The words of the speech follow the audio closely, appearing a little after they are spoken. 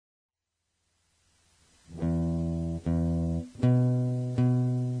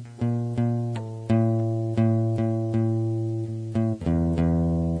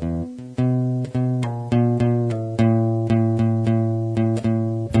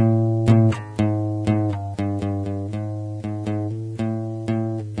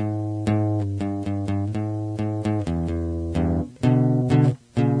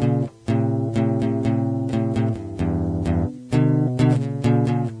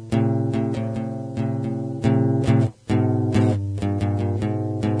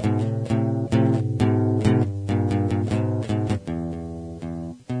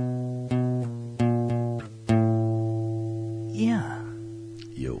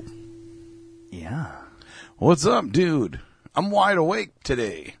Yeah. What's up, dude? I'm wide awake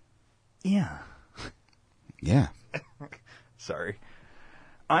today. Yeah. Yeah. Sorry.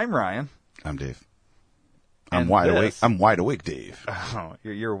 I'm Ryan. I'm Dave. I'm And wide this- awake. I'm wide awake, Dave. Oh,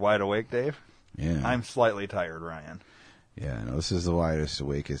 you're wide awake, Dave? Yeah. I'm slightly tired, Ryan. Yeah, no, this is the widest,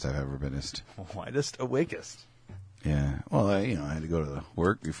 awakest I've ever been. Widest, awakest. Yeah. Well, I had to go to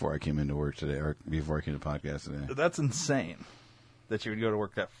work before I came into work today, or before I came to podcast today. That's insane that you would go to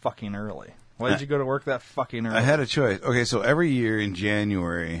work that fucking early. Why did you go to work that fucking early? I had a choice. Okay, so every year in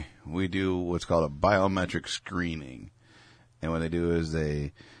January, we do what's called a biometric screening. And what they do is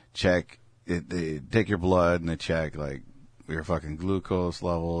they check, they take your blood and they check, like, your fucking glucose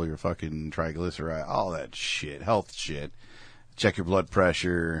level, your fucking triglyceride, all that shit, health shit. Check your blood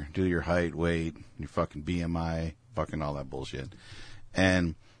pressure, do your height, weight, your fucking BMI, fucking all that bullshit.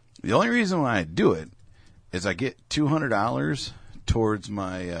 And the only reason why I do it is I get $200 towards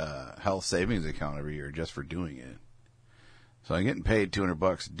my health savings account every year just for doing it. So I'm getting paid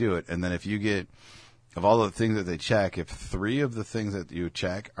 $200 to do it. And then if you get, of all the things that they check, if 3 of the things that you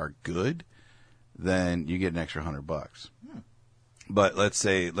check are good, then you get an extra $100. But let's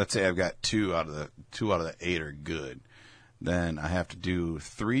say I've got 2 out of the 8 are good. Then I have to do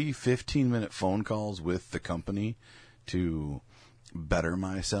 3 15-minute phone calls with the company to better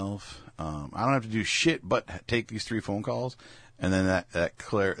myself. I don't have to do shit but take these 3 phone calls, and then that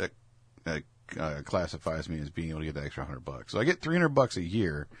classifies me as being able to get the extra $100. So I get $300 a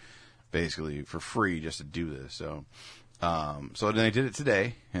year, basically for free, just to do this. So then I did it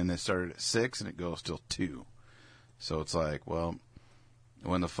today, and it started at 6 and it goes till 2. So it's like, well,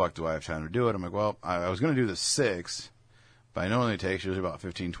 when the fuck do I have time to do it? I'm like, well, I was going to do the 6. But I know it only takes usually about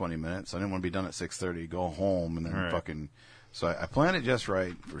 15, 20 minutes. I didn't want to be done at 6:30, go home, and then fucking... So I planned it just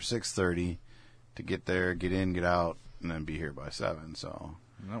right for 6:30 to get there, get in, get out, and then be here by 7. So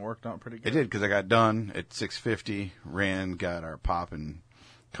And that worked out pretty good. it did, because I got done at 6:50, ran, got our pop and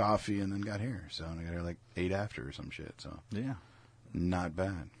coffee, and then got here. So I got here like 8 after or some shit. So Yeah. not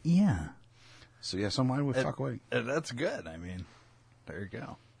bad. Yeah. So yeah, so why would fuck awake? That's good. I mean, there you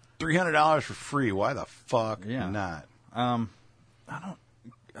go. $300 for free. Why the fuck Yeah. not? I don't.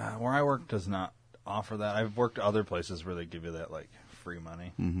 Where I work does not offer that. I've worked other places where they give you that like free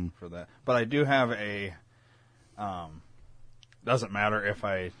money for that. But I do have a. Doesn't matter if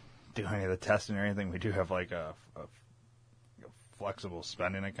I do any of the testing or anything. We do have like a flexible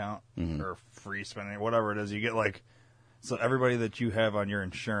spending account or free spending, whatever it is. You get like, so everybody that you have on your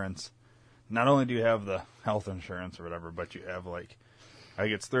insurance, not only do you have the health insurance or whatever, but you have like, I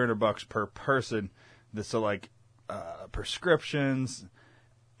think it's $300 per person. So like. Prescriptions,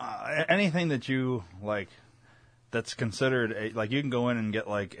 anything that you like that's considered like you can go in and get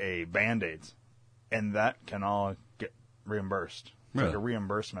like a Band-Aids, and that can all get reimbursed. It's like a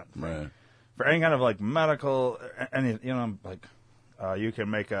reimbursement thing. Right. For any kind of like medical, any like you can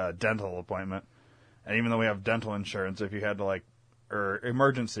make a dental appointment, and even though we have dental insurance, if you had to like or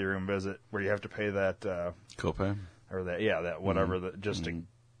emergency room visit where you have to pay that Copay? or that whatever that just to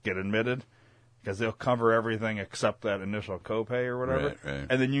get admitted. Because they'll cover everything except that initial copay or whatever, right.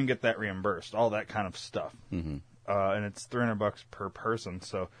 and then you can get that reimbursed, all that kind of stuff. Mm-hmm. And it's $300 per person.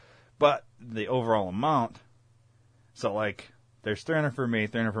 So, but the overall amount, so like there's $300 for me,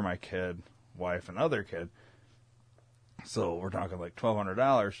 $300 for my kid, wife, and other kid. So we're talking like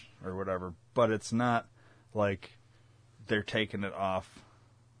 $1,200 or whatever. But it's not like they're taking it off.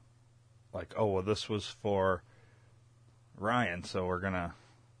 Like, oh well, this was for Ryan, so we're gonna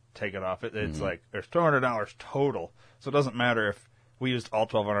take it off. It's like there's $200 total, so it doesn't matter if we used all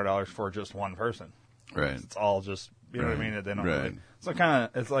 $1,200 for just one person. Right. It's all just you know what I mean. They don't Right. really, so kind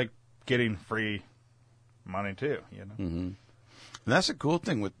of it's like getting free money too. You know. And that's the cool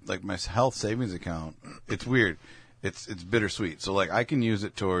thing with like my health savings account. It's weird. It's bittersweet. So like I can use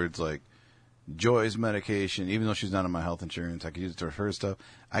it towards like Joy's medication, even though she's not on my health insurance. I can use it towards her stuff.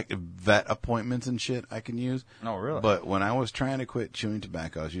 Vet appointments and shit I can use. Oh, really? But when I was trying to quit chewing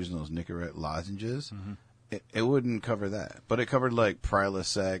tobacco, I was using those Nicorette lozenges. It wouldn't cover that. But it covered like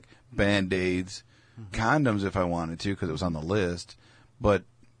Prilosec, Band-Aids, condoms if I wanted to because it was on the list. But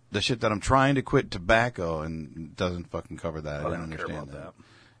the shit that I'm trying to quit tobacco and doesn't fucking cover that. I didn't don't care understand about that.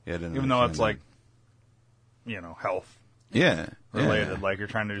 Yeah, I didn't Even though it's understand like, health that. related, like you're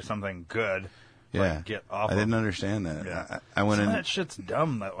trying to do something good. Yeah. Like get off. I didn't understand that. Yeah. I went Some in. of that shit's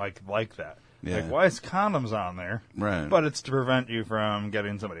dumb. That like that. Yeah. Like why is condoms on there? Right. But it's to prevent you from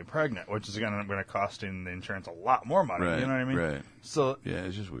getting somebody pregnant, which is going to costing the insurance a lot more money. Right, You know what I mean? right. So Yeah,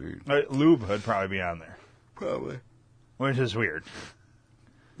 it's just weird. lube would probably be on there, Probably. which is weird.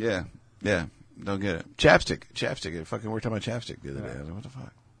 Yeah. Yeah. Don't get it. Chapstick. Fucking, we were talking about chapstick the other day. I was like, what the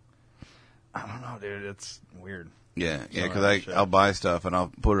fuck? I don't know, dude. It's weird. Yeah, Some of because that shit. I'll buy stuff and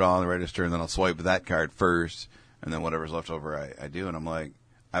I'll put it all on the register and then I'll swipe that card first and then whatever's left over I do. And I'm like,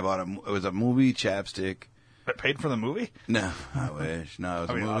 it was a movie chapstick. But paid for the movie? No, I wish. No, it was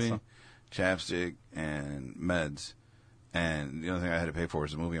a That'd be movie, awesome. chapstick, and meds. And the only thing I had to pay for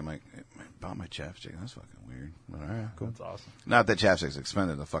was the movie. I'm like, I bought my chapstick. That's fucking weird. But all right, cool. That's awesome. Not that chapstick's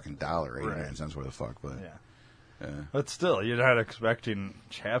expensive, a fucking $1, 89 Right. cents worth of fuck, but Yeah. But still, you're not expecting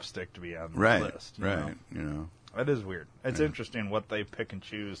chapstick to be on the list. You know? You know. That is weird. It's interesting what they pick and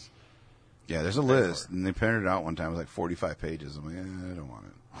choose. Yeah, there's a list, and they printed it out one time. It was like 45 pages. I'm like, I don't want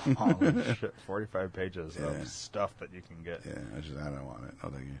it. Holy shit, 45 pages Yeah. of stuff that you can get. Yeah, I don't want it. Oh,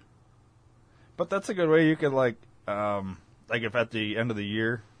 thank you. But that's a good way you could, like if at the end of the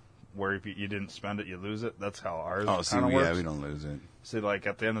year, where if you didn't spend it, you lose it. That's how ours Oh, see, kind of works. yeah, we don't lose it. See, like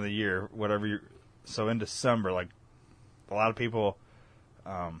at the end of the year, so in December, like a lot of people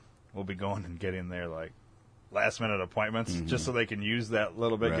will be going and getting their like last minute appointments just so they can use that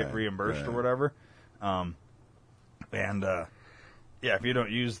little bit, get Right, reimbursed or right. whatever. Yeah, if you don't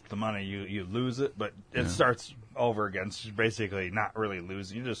use the money, you lose it, but it starts over again. It's just basically not really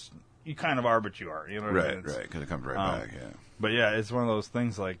losing. You kind of are, but you are. You know what I mean? Right, because it comes right back, yeah. But yeah, it's one of those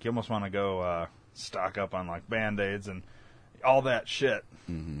things like you almost want to go stock up on like Band-Aids and all that shit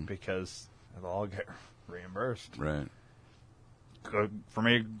because it'll all get reimbursed. Right. For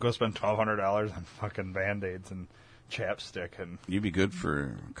me, go spend $1,200 on fucking Band-Aids and chapstick and You'd be good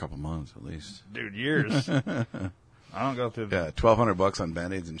for a couple months at least. dude, years. I don't go through Yeah, $1,200 on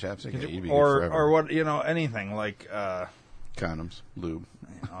Band-Aids and chapstick. Yeah, you'd be good forever. or what anything like Condoms, lube,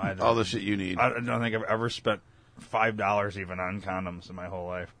 I don't, all the shit you need. I don't think I've ever spent $5 even on condoms in my whole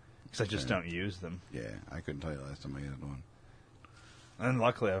life because I just don't use them. Yeah, I couldn't tell you last time I used one. And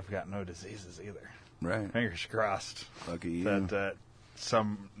luckily, I've got no diseases either. Right. Fingers crossed Lucky you. that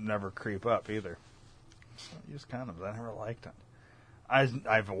some never creep up either. Just don't use condoms. I never liked it.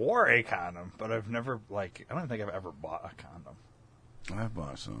 I've wore a condom, but I've never I don't think I've ever bought a condom. I've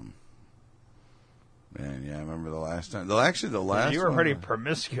bought some. Man, yeah, I remember the last time. The last You were one- pretty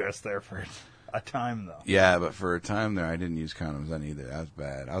promiscuous there for a time, though. Yeah, but for a time there, I didn't use condoms then either. That was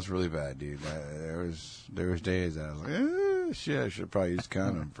bad. I was really bad, dude. There was days that I was like, shit, I should have probably used a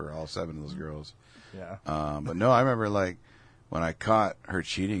condom for all 7 of those girls. Yeah. But no, I remember like when I caught her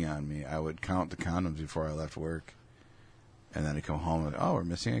cheating on me, I would count the condoms before I left work. And then I'd come home and, we're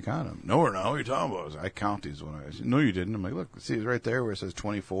missing a condom. No, we're not. What are you talking about? I count these when I said, no, you didn't. I'm like, look, see, it's right there where it says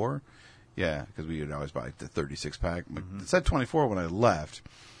 24. Yeah, because we would always buy like, the 36-pack. It said 24 when I left.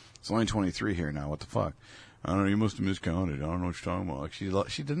 It's only 23 here now. What the fuck? I don't know. You must have miscounted. I don't know what you're talking about. Like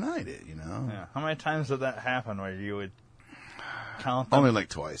she denied it, you know? Yeah. How many times did that happen where you would count them? Only like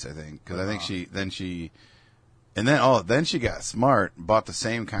twice, I think. Because I think then she got smart, bought the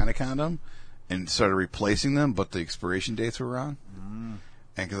same kind of condom, and started replacing them, but the expiration dates were wrong. And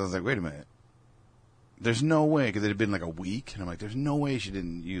because I was like, wait a minute. There's no way, because it had been like a week, and I'm like, there's no way she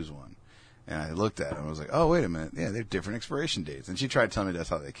didn't use one. And I looked at it and I was like, oh, wait a minute. Yeah, they're different expiration dates. And she tried to tell me that's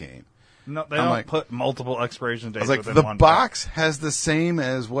how they came. No, they I'm don't like- put multiple expiration I dates was like, within the one box has the same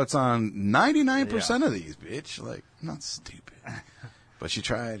as what's on 99% of these, bitch. Like, I'm not stupid. But she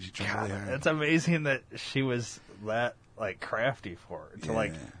tried. She tried God, really hard. it's amazing that she was that crafty for it to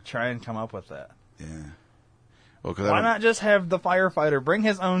Yeah. try and come up with that. Yeah. Well, because Why not just have the firefighter bring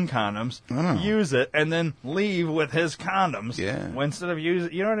his own condoms, I know. use it, and then leave with his condoms? Yeah. Instead of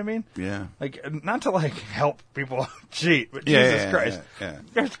using, you know what I mean? Yeah. Like, not to help people cheat, but Yeah, Jesus yeah, Christ, yeah.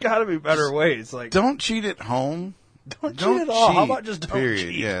 there's got to be better ways. Like, Don't cheat at home. don't cheat at all. How about just don't period.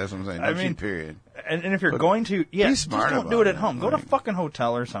 cheat? Yeah, that's what I'm saying. I Don't mean, cheat, period. And if you're But going to, just smart don't do about it at it, home. Go to a like- fucking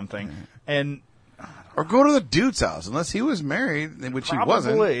hotel or something, and Or go to the dude's house, unless he was married, which he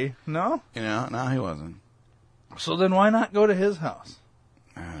wasn't. probably no. You know, no, he wasn't. So then why not go to his house?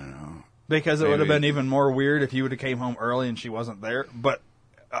 I don't know. Because it would have Maybe. been even more weird if you would have came home early and she wasn't there. But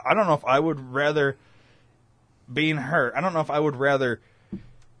I don't know if I would rather, being her, I don't know if I would rather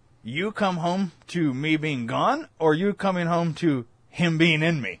you come home to me being gone or you coming home to him being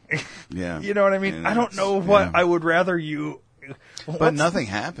in me. Yeah. You know what I mean? And I don't it's- know what yeah. I would rather you. But nothing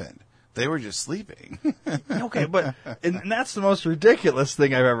happened. They were just sleeping. Okay, but and that's the most ridiculous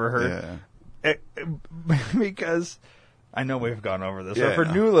thing I've ever heard. Yeah. Because I know we've gone over this, Yeah, but for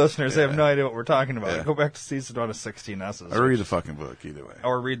no. new listeners, they have Yeah. no idea what we're talking about. Yeah. Go back to season 1 of 16S's. Or read the fucking book, either way.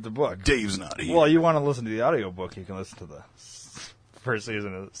 Or read the book. Dave's not here. Well, you want to listen to the audiobook, you can listen to the first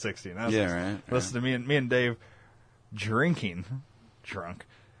season of 16S's. Yeah, right, Listen to me and Dave drinking drunk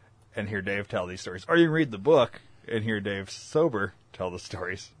and hear Dave tell these stories. Or you can read the book and hear Dave sober tell the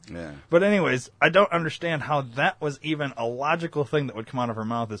stories. Yeah. But anyways, I don't understand how that was even a logical thing that would come out of her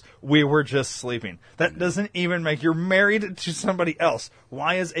mouth is, we were just sleeping. That doesn't even make, you're married to somebody else.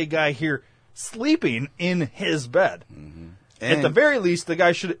 Why is a guy here sleeping in his bed? Mm-hmm. At the very least, the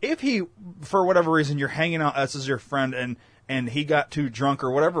guy should, if he, for whatever reason, you're hanging out as your friend and he got too drunk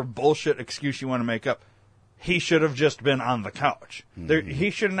or whatever bullshit excuse you want to make up, he should have just been on the couch. He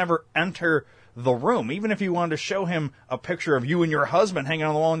should never enter the room. Even if you wanted to show him a picture of you and your husband hanging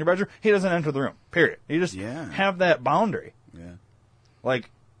on the wall in your bedroom, he doesn't enter the room. Period. You just have that boundary. Yeah. Like,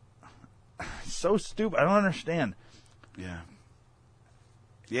 so stupid. I don't understand. Yeah.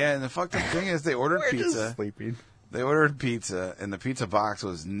 Yeah, and the fucked up thing is they ordered We're pizza. just sleeping. They ordered pizza, and the pizza box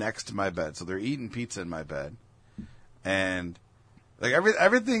was next to my bed. So they're eating pizza in my bed. And like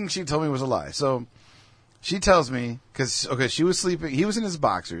everything she told me was a lie. So she tells me, because, okay, she was sleeping. He was in his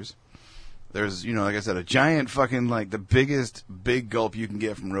boxers. There's, like I said, a giant fucking, like, the biggest big gulp you can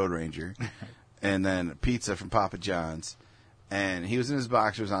get from Road Ranger. And then pizza from Papa John's. And he was in his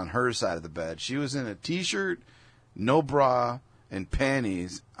boxers on her side of the bed. She was in a T-shirt, no bra, and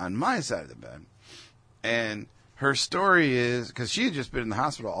panties on my side of the bed. And her story is, because she had just been in the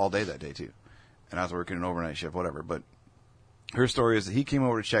hospital all day that day, too. And I was working an overnight shift, whatever. But her story is that he came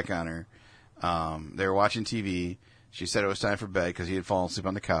over to check on her. They were watching TV. She said it was time for bed because he had fallen asleep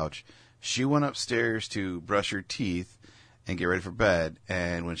on the couch. She went upstairs to brush her teeth and get ready for bed.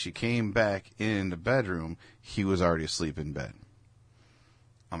 And when she came back in the bedroom, he was already asleep in bed.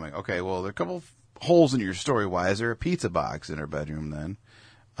 I'm like, okay, well, there are a couple of holes in your story. Why is there a pizza box in her bedroom then?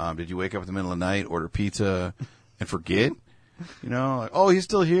 Did you wake up in the middle of the night, order pizza, and forget? Like, oh, he's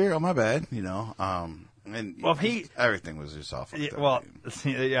still here. Oh, my bad. And well, everything was just awful. Yeah, well,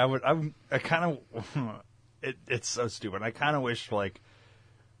 yeah, I kind of, it's so stupid. I kind of wish, like,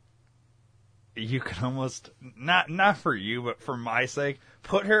 you could almost, not for you, but for my sake,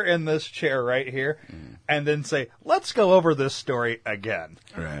 put her in this chair right here and then say, let's go over this story again.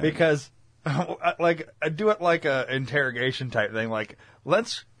 Right. Because, like, do it like a interrogation type thing. Like,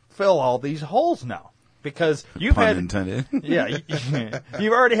 let's fill all these holes now. Because you've Pun had, intended. Yeah,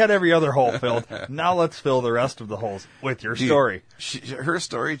 you've already had every other hole filled. Now let's fill the rest of the holes with your story. Her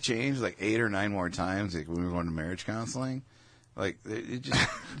story changed like 8 or 9 more times when we were going to marriage counseling. Like, it just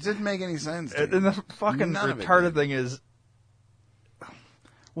didn't make any sense. And the fucking retarded thing is,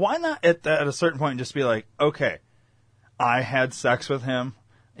 why not at a certain point just be like, okay, I had sex with him.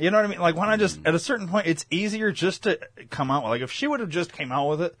 You know what I mean? Like, why not just, at a certain point, it's easier just to come out with, like, if she would have just came out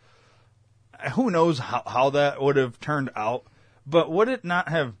with it, who knows how that would have turned out, but would it not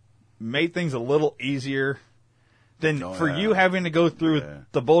have made things a little easier than you having to go through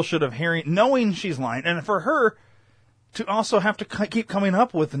the bullshit of knowing she's lying, and for her to also have to keep coming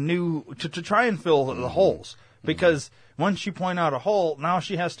up with to try and fill the holes, because once you point out a hole, now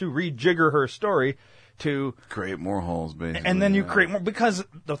she has to rejigger her story to create more holes, basically. And then you create more, because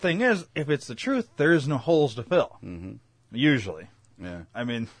the thing is, if it's the truth, there is no holes to fill. Usually. Yeah. I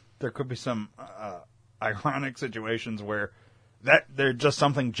mean, there could be some ironic situations where there just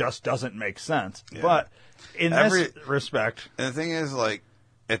something just doesn't make sense. Yeah. But in this respect, and the thing is, like,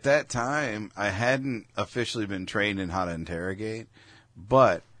 at that time, I hadn't officially been trained in how to interrogate,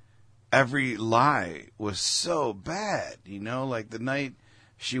 but every lie was so bad, like the night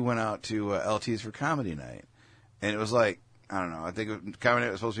she went out to LT's for comedy night, and it was like, I don't know, I think comedy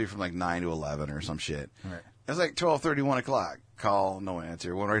night was supposed to be from like 9 to 11 or some shit. Right. It was like 12:30, 1 o'clock. Call, no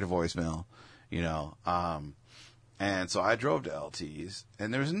answer, went right to voicemail, and so I drove to LT's,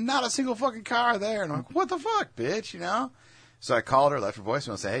 and there was not a single fucking car there, and I'm like, what the fuck, bitch, So I called her, left her voicemail,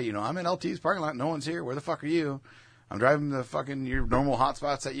 and said, hey, I'm in LT's parking lot, no one's here, where the fuck are you? I'm driving the fucking, your normal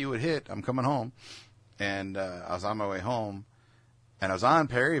hotspots that you would hit, I'm coming home. And I was on my way home, and I was on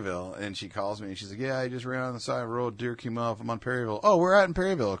Perryville, and she calls me, and she's like, yeah, I just ran on the side of the road, deer came off, I'm on Perryville. Oh, we're at in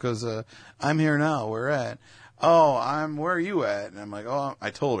Perryville, because I'm here now, where at? Oh, where are you at? And I'm like, oh,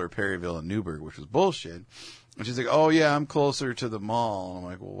 I told her Perryville and Newburgh, which was bullshit. And she's like, oh, yeah, I'm closer to the mall. And I'm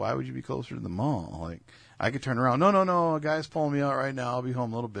like, well, why would you be closer to the mall? Like, I could turn around. No, a guy's pulling me out right now. I'll be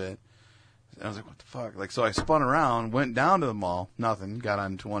home in a little bit. And I was like, what the fuck? Like, so I spun around, went down to the mall, nothing, got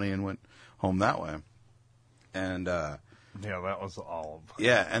on 20 and went home that way. And, yeah, that was all.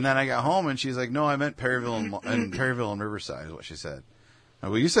 Yeah, and then I got home, and she's like, no, I meant Perryville and Perryville and Riverside is what she said.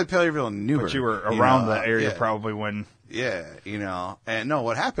 Well, you said Perryville and Newburgh. But you were around that area probably when... Yeah, And no,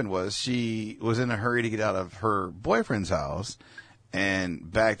 what happened was she was in a hurry to get out of her boyfriend's house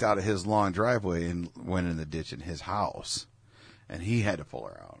and backed out of his long driveway and went in the ditch in his house. And he had to pull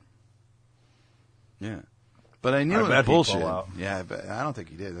her out. Yeah. But I knew I it was bet he'd bullshit. pull out. Yeah, but I don't think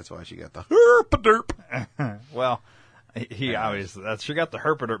he did. That's why she got the herp-a-derp. Well, he obviously she got the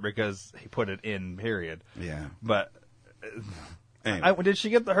herpaderp because he put it in. Period. Yeah. But Anyway. did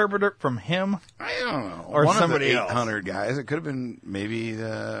she get the herpaderp from him? I don't know. Or One somebody of the else. 800 guys. It could have been maybe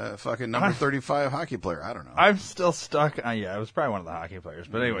the fucking number 35 hockey player. I don't know. I'm still stuck. Yeah, it was probably one of the hockey players.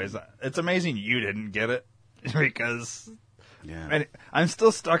 But anyways, it's amazing you didn't get it because Yeah. I'm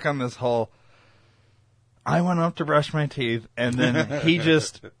still stuck on this whole. I went up to brush my teeth, and then he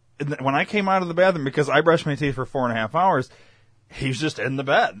just. When I came out of the bathroom, because I brushed my teeth for 4.5 hours, he was just in the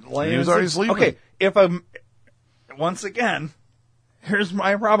bed. He was already sleeping. Okay, if I'm. Once again, here's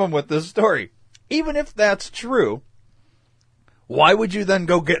my problem with this story. Even if that's true, why would you then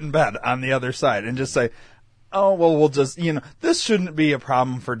go get in bed on the other side and just say, oh, well, we'll just, this shouldn't be a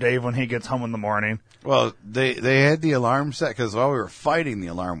problem for Dave when he gets home in the morning. Well, they had the alarm set because while we were fighting the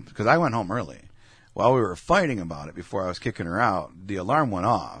alarm, because I went home early, while we were fighting about it before I was kicking her out, the alarm went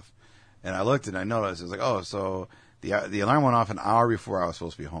off, and I looked and I noticed it was like, oh, so the alarm went off an hour before I was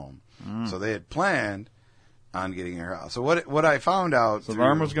supposed to be home, so they had planned on getting her out. So what I found out, The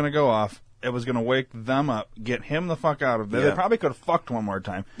alarm was going to go off. It was going to wake them up, get him the fuck out of there. Yeah. They probably could have fucked one more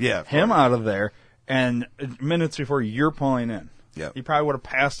time. Yeah, of him course. out of there, and minutes before you're pulling in. Yep. You probably would have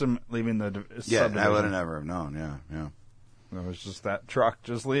passed him leaving the subdivision. I would have never have known. Yeah. It was just that truck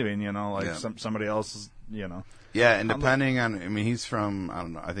just leaving, like Yeah. somebody else's, Yeah, and depending on, I mean, he's from, I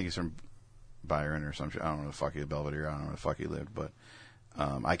don't know, I think he's from Byron or some shit. I don't know where the fuck he, Belvedere, I don't know where the fuck he lived, but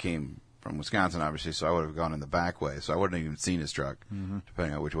I came from Wisconsin, obviously, so I would have gone in the back way, so I wouldn't have even seen his truck,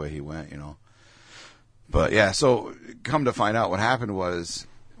 depending on which way he went, But yeah, so come to find out what happened was,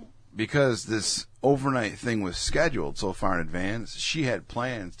 because this overnight thing was scheduled so far in advance, she had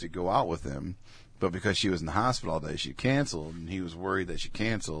plans to go out with him, but because she was in the hospital all day, she canceled, and he was worried that she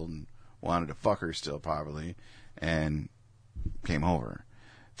canceled and wanted to fuck her still probably, and came over.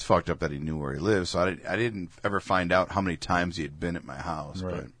 It's fucked up that he knew where he lived, so I didn't ever find out how many times he had been at my house.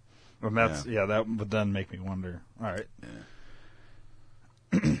 Right. But And that's, that would then make me wonder. All right.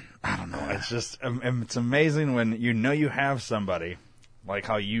 I don't know. It's just, it's amazing when you have somebody, like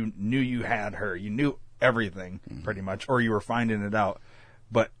how you knew you had her. You knew everything, pretty much, or you were finding it out.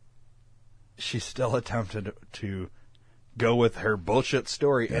 But she still attempted to go with her bullshit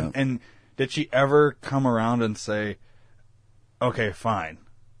story. Yeah. And did she ever come around and say, okay, fine?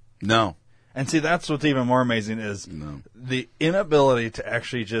 No. And see, that's what's even more amazing is the inability to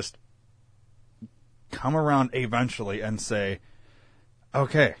actually just come around eventually and say,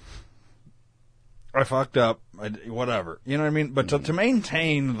 okay, I fucked up, whatever. You know what I mean? But to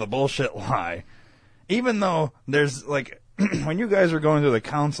maintain the bullshit lie, even though there's like, when you guys were going through the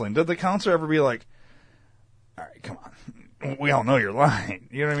counseling, did the counselor ever be like, all right, come on, we all know you're lying.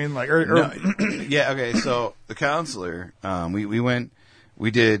 You know what I mean? Like, No. Yeah, okay, so the counselor,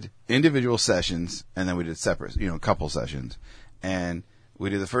 we did individual sessions, and then we did separate, couple sessions. And we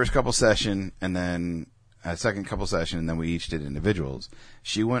did the first couple session, and then a second couple session, and then we each did individuals.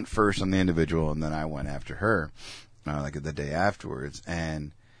 She went first on the individual, and then I went after her, like the day afterwards.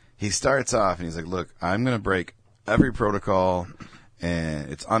 And he starts off, and he's like, look, I'm going to break every protocol,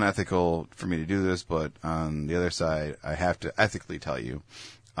 and it's unethical for me to do this, but on the other side, I have to ethically tell you.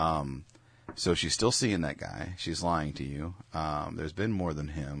 So she's still seeing that guy. She's lying to you. There's been more than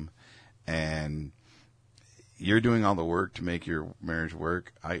him. And you're doing all the work to make your marriage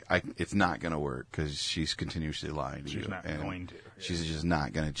work. It's not going to work because she's continuously lying to you. She's not going to. She's just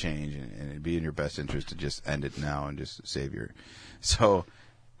not going to change. And it'd be in your best interest to just end it now and just save your. So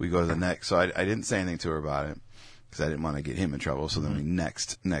we go to the next. So I didn't say anything to her about it because I didn't want to get him in trouble. So then we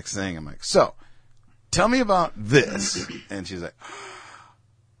next thing, I'm like, so tell me about this. And she's like,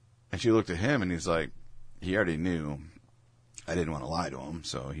 and she looked at him and he's like, he already knew I didn't want to lie to him.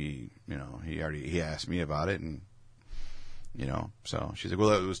 So he asked me about it and, so she's like, well,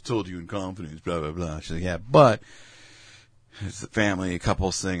 that was told you in confidence, blah, blah, blah. She's like, yeah, but it's the family,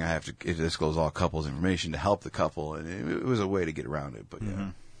 couples thing. I have to disclose all couples information to help the couple. And it was a way to get around it, but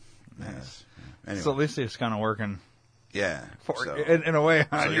yeah. Nice. Anyway. So at least it's kind of working. Yeah. In a way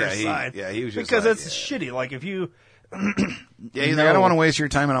on your side. He was just because like, it's shitty. Like if you, yeah, he's like, I don't want to waste your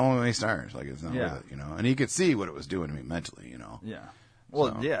time and I don't want to waste ours. Like it's not worth it, And he could see what it was doing to me mentally, Yeah.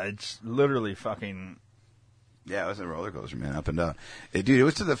 Well, it's literally fucking. Yeah, it was a roller coaster, man, up and down. Dude, it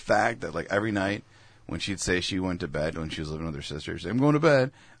was to the fact that like every night when she'd say she went to bed when she was living with her sisters, I'm going to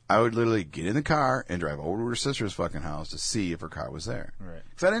bed. I would literally get in the car and drive over to her sister's fucking house to see if her car was there. Right.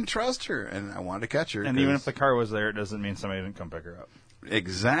 Because I didn't trust her and I wanted to catch her. And even if the car was there, it doesn't mean somebody didn't come pick her up.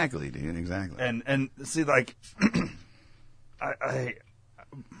 Exactly, dude. Exactly. And see, like,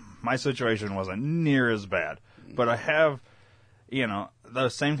 my situation wasn't near as bad. But I have,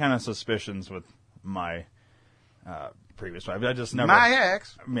 those same kind of suspicions with my previous wife. I just never... My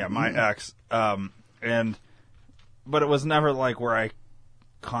ex. Yeah, my ex. But it was never like where I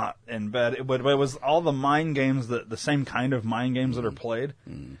caught in bed. But it was all the mind games, the same kind of mind games that are played.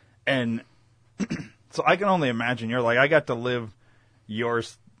 And so I can only imagine, you're like, I got to live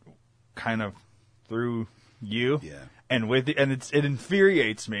yours kind of through you. Yeah. And it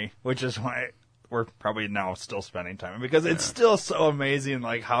infuriates me, which is why we're probably now still spending time, because it's still so amazing,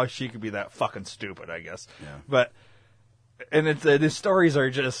 like how she could be that fucking stupid, I guess. Yeah. But and the stories are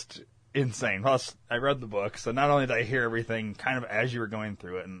just insane. Plus, I read the book, so not only did I hear everything kind of as you were going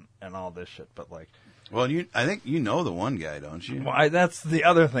through it and all this shit, but like. Well, I think you know the one guy, don't you? Well, that's the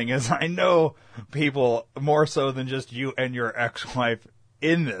other thing, is I know people more so than just you and your ex-wife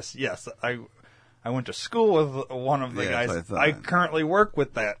in this. Yes, I went to school with one of the guys. I currently work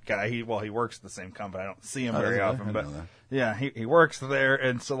with that guy. He works at the same company. I don't see him very often, but yeah, he works there.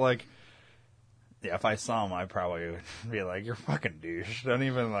 And so, like, yeah, if I saw him, I probably would be like, "You're fucking douche." Don't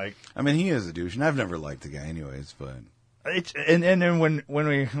even like. I mean, he is a douche, and I've never liked the guy, anyways. But and then when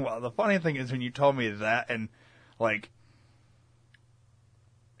the funny thing is when you told me that, and like.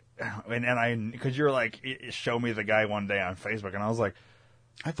 Because you were like, show me the guy one day on Facebook, and I was like,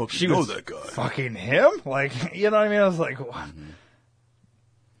 I fucking know that guy. Fucking him? Like, you know what I mean? I was like, what? Mm-hmm.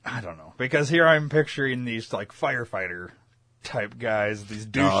 I don't know. Because here I'm picturing these, like, firefighter type guys, these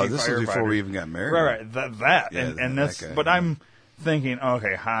douchey firefighters. This was before we even got married. Right. That. Yeah, and this, but I'm thinking,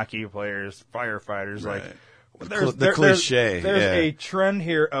 okay, hockey players, firefighters, right. Like, the cliche. There's a trend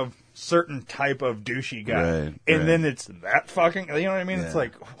here of certain type of douchey guy. Right, and then it's that fucking, you know what I mean? Yeah. It's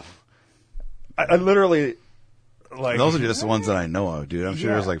like, I literally, like. Those are just the ones that I know of, dude. I'm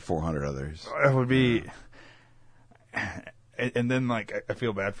sure there's like 400 others. It would be, and then like, I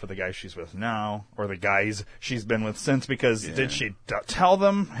feel bad for the guy she's with now, or the guys she's been with since, because did she tell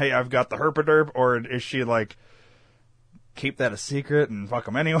them, hey, I've got the herpaderp, or is she like, keep that a secret and fuck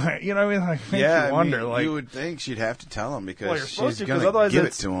them anyway? You know what I mean? Like, makes you wonder. Like, you would think she'd have to tell him, because she's going to give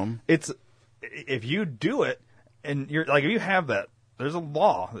it to him. It's, if you do it, and you're like, if you have that, there's a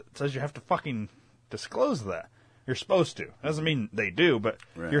law that says you have to fucking disclose that. You're supposed to. Doesn't mean they do, but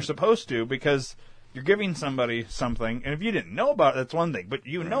you're supposed to, because you're giving somebody something, and if you didn't know about it, that's one thing, but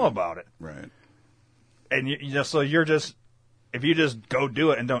you know about it. Right. And if you just go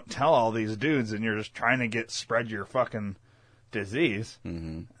do it and don't tell all these dudes, and you're just trying to spread your fucking disease,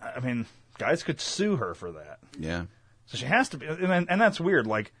 I mean, guys could sue her for that. Yeah. So she has to be, and that's weird.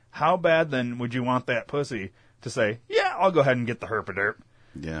 Like, how bad then would you want that pussy to say, yeah, I'll go ahead and get the herpaderp?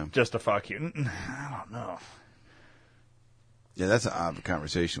 Yeah. Just to fuck you. I don't know. Yeah, that's an odd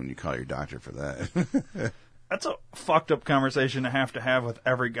conversation when you call your doctor for that. That's a fucked up conversation to have with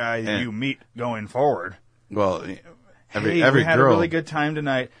every guy you meet going forward. Well, every we had girl. A really good time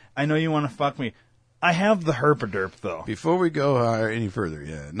tonight. I know you want to fuck me. I have the herpaderp, though. Before we go any further,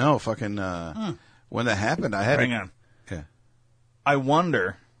 no, fucking, when that happened, I had Hang on. Yeah. I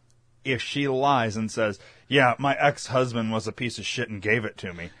wonder if she lies and says, yeah, my ex-husband was a piece of shit and gave it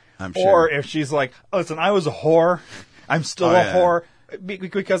to me. I'm sure. Or if she's like, listen, I was a whore. I'm still a whore.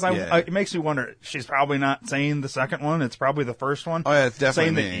 Because it makes me wonder, she's probably not saying the second one. It's probably the first one. Oh, yeah, it's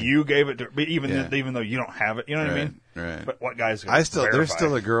definitely saying that you gave it to her, even though you don't have it. You know what I mean? Right. But what guys there's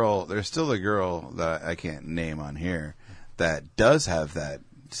still a girl that I can't name on here that does have that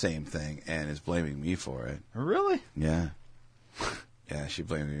same thing and is blaming me for it. Really? Yeah. Yeah, she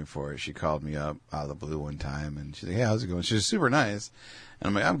blamed me for it. She called me up out of the blue one time, and she's like, hey, how's it going? She's super nice. And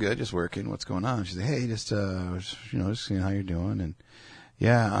I'm like, I'm good, just working. What's going on? She's like, hey, just seeing how you're doing. And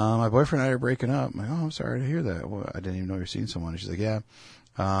yeah, my boyfriend and I are breaking up. I'm like, oh, I'm sorry to hear that. Well, I didn't even know you were seeing someone. And she's like, yeah,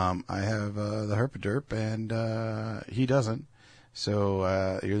 I have the herpaderp, and he doesn't.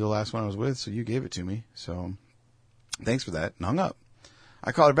 So you're the last one I was with, so you gave it to me. So thanks for that. And hung up.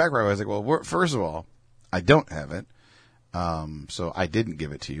 I called her back right away. I was like, well, first of all, I don't have it. So I didn't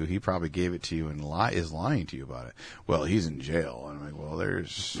give it to you. He probably gave it to you and is lying to you about it. Well, he's in jail. And I'm like, well,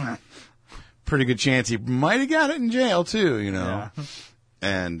 there's pretty good chance he might have got it in jail too, you know? Yeah.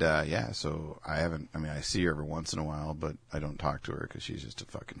 And, so I see her every once in a while, but I don't talk to her because she's just a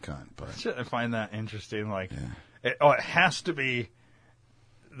fucking cunt. But I find that interesting. Like, it has to be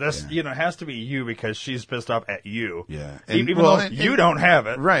this, it has to be you because she's pissed off at you. Yeah. Even though you don't have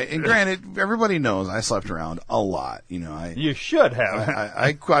it. Right. And granted, everybody knows I slept around a lot. You know, you should have.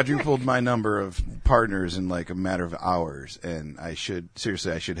 I quadrupled my number of partners in like a matter of hours, and I should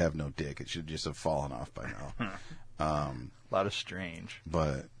have no dick. It should just have fallen off by now. A lot of strange.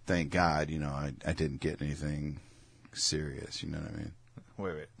 But thank God, I didn't get anything serious. You know what I mean?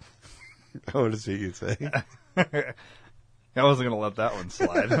 Wait. What does he say? I wasn't going to let that one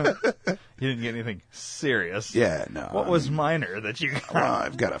slide. You didn't get anything serious. Yeah, no. What was minor that you got? Well,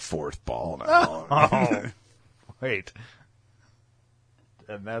 I've got a fourth ball now. Oh, wait.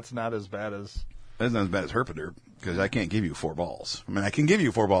 And that's not as bad as... That's not as bad as Herpader, because I can't give you 4 balls. I mean, I can give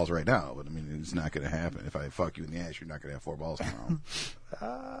you 4 balls right now, but I mean, it's not going to happen. If I fuck you in the ass, you're not going to have 4 balls tomorrow.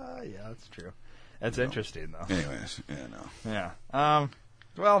 Yeah, that's true. That's interesting, though. Anyways, yeah, no. Yeah.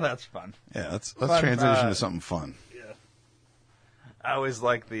 Well, that's fun. Yeah, let's Fun, transition to something fun. Yeah. I always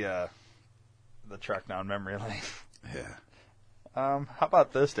like the truck down memory lane. Yeah. How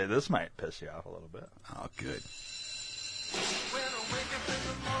about this day? This might piss you off a little bit. Oh, good.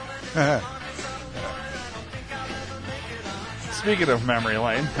 Speaking of memory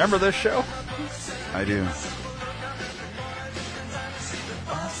lane, remember this show? I do.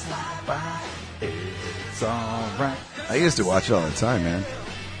 It's all right. I used to watch it all the time, man.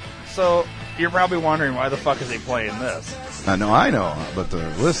 So, you're probably wondering why the fuck is he playing this? I know, but the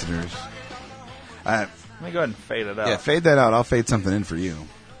listeners... Let me go ahead and fade it out. Yeah, fade that out. I'll fade something in for you.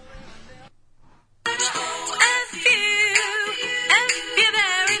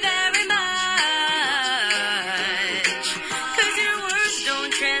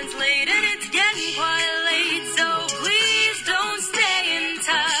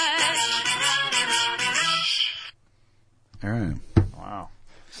 All right. Wow.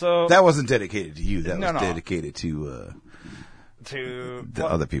 So that wasn't dedicated to you. That No, was no. dedicated to the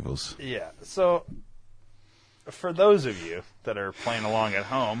other people's. Yeah. So for those of you that are playing along at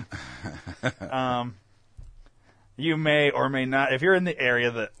home, you may or may not, if you're in the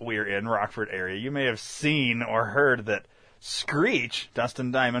area that we're in, Rockford area, you may have seen or heard that Screech,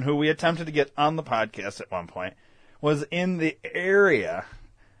 Dustin Diamond, who we attempted to get on the podcast at one point, was in the area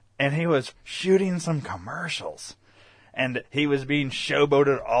and he was shooting some commercials. And he was being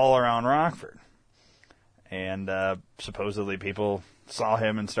showboated all around Rockford. And supposedly people saw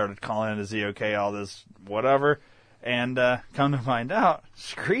him and started calling it, is he okay, all this whatever. And come to find out,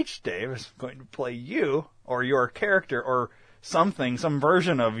 Screech Dave is going to play you or your character or something, some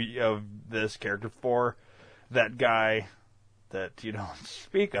version of this character for that guy that you don't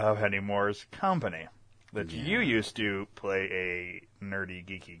speak of animore's company. That you used to play a nerdy,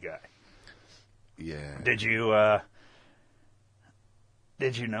 geeky guy. Yeah. Did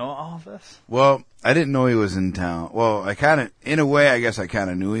you know all of this? Well, I didn't know he was in town. Well, in a way, I guess I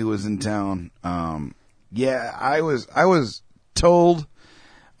kind of knew he was in town. Yeah, I was told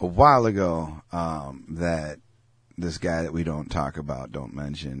a while ago, that this guy that we don't talk about, don't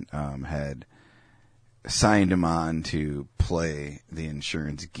mention, had signed him on to play the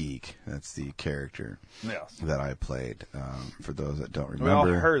insurance geek. That's the character that I played. For those that don't remember.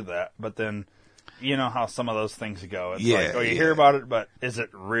 We all heard that, but then... You know how some of those things go. It's you hear about it, but is it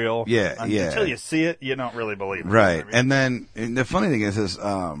real? Until you see it, you don't really believe it. Right. And then the funny thing is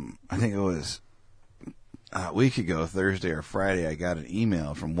I think it was a week ago, Thursday or Friday, I got an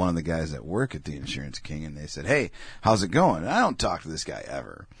email from one of the guys that work at the Insurance King, and they said, hey, how's it going? And I don't talk to this guy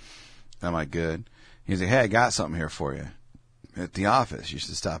ever. I'm like, good. He's like, hey, I got something here for you at the office. You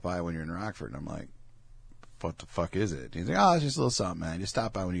should stop by when you're in Rockford. And I'm like, what the fuck is it? He's like, oh, it's just a little something, man. Just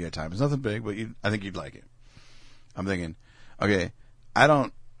stop by when you get time. It's nothing big, but I think you'd like it. I'm thinking, okay, I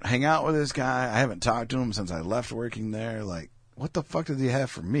don't hang out with this guy. I haven't talked to him since I left working there. Like, what the fuck did he have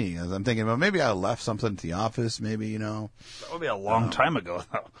for me? As I'm thinking, well, maybe I left something at the office, maybe, That would be a long time ago,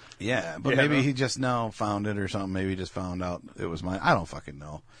 though. Yeah, but maybe he just now found it or something. Maybe he just found out it was mine. I don't fucking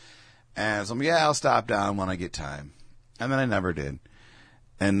know. And so I'm, I'll stop down when I get time. And then I never did.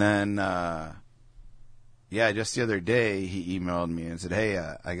 And then, just the other day, he emailed me and said, hey,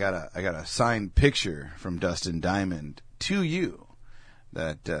 I got a signed picture from Dustin Diamond to you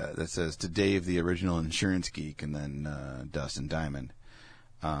that says to Dave, the original insurance geek, and then Dustin Diamond.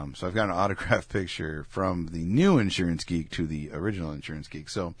 So I've got an autographed picture from the new insurance geek to the original insurance geek.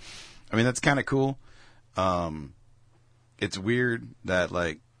 So, I mean, that's kind of cool. It's weird that,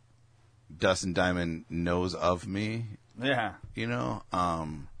 like, Dustin Diamond knows of me. Yeah.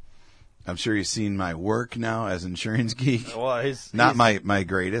 I'm sure he's seen my work now as insurance geek. Well, he's not my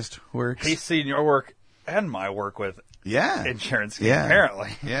greatest works. He's seen your work and my work with insurance geek,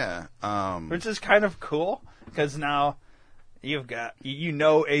 apparently. Yeah. Which is kind of cool because now you've got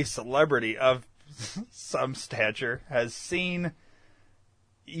a celebrity of some stature has seen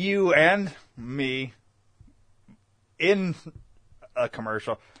you and me in a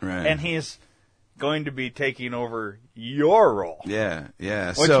commercial, right. And he's going to be taking over your role. Yeah.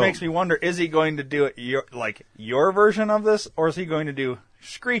 Which makes me wonder, is he going to do it your version of this, or is he going to do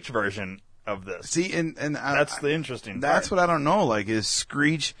Screech version of this? See, and that's the interesting part. That's what I don't know. Like, is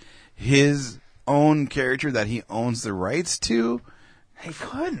Screech his own character that he owns the rights to? He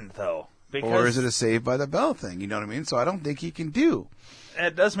couldn't, though. Or is it a Saved by the Bell thing? You know what I mean? So I don't think he can do.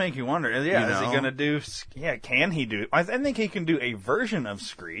 It does make you wonder. Yeah, You is he know? going to do... Yeah, can he do... I think he can do a version of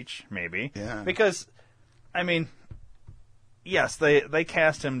Screech, maybe. Yeah. Because, I mean, yes, they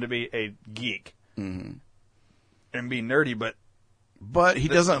cast him to be a geek. Mm-hmm. And be nerdy, But he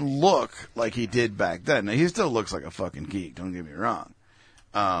doesn't look like he did back then. Now, he still looks like a fucking geek, don't get me wrong.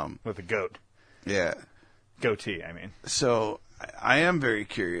 with a goat. Yeah. Goatee, I mean. So I am very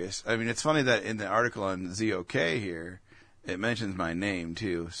curious. I mean, it's funny that in the article on ZOK here, it mentions my name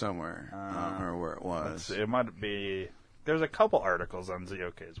too somewhere. I don't remember where it was. It might be. There's a couple articles on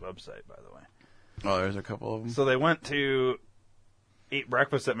ZOK's website, by the way. Oh, there's a couple of them. So they went to eat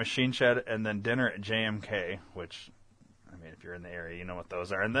breakfast at Machine Shed and then dinner at JMK, which, I mean, if you're in the area, you know what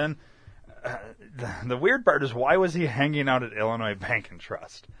those are. And then the weird part is, why was he hanging out at Illinois Bank and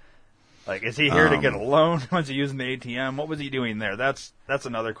Trust? Like, is he here to get a loan? Was he using the ATM? What was he doing there? That's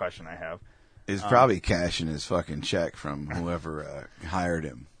another question I have. He's probably cashing his fucking check from whoever hired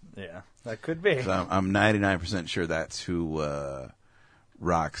him. Yeah, that could be. So I'm 99% sure that's who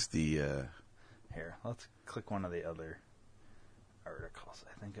rocks the... Here, let's click one of the other articles.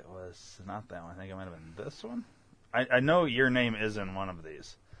 I think it was not that one. I think it might have been this one. I know your name is in one of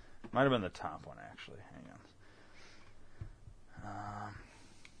these. Might have been the top one, actually. Hang on.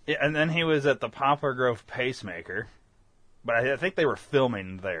 Yeah, and then he was at the Poplar Grove Pacemaker, but I think they were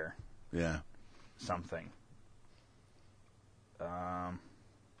filming there. Yeah. Something. So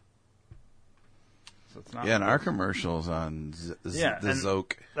it's not. Yeah, and our commercials on the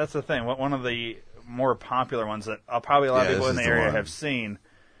Zoke. That's the thing. One of the more popular ones that probably a lot of people in the area have seen,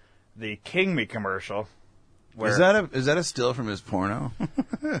 the King Me commercial. Where, is that a still from his porno?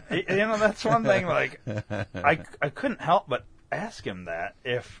 You know, that's one thing. Like, I couldn't help but ask him that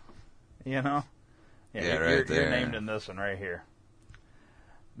if, you know, you're named in this one right here.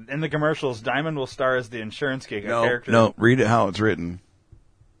 In the commercials, Diamond will star as the insurance geek. No, read it how it's written.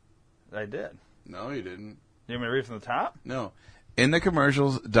 I did. No, you didn't. You want me to read from the top? No. In the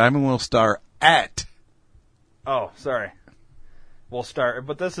commercials, Diamond will star at. Oh, sorry. Will star,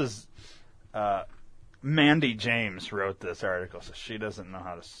 but this is Mandy James wrote this article, so she doesn't know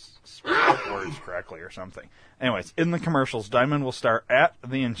how to spell words correctly or something. Anyways, in the commercials, Diamond will star at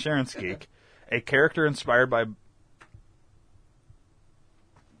the insurance geek, a character inspired by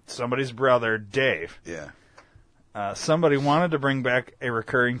somebody's brother, Dave. Yeah. Somebody wanted to bring back a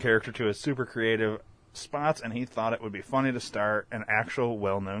recurring character to his super creative spots, and he thought it would be funny to star an actual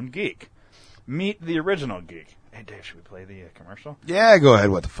well-known geek. Meet the original geek. Hey, Dave, should we play the commercial? Yeah, go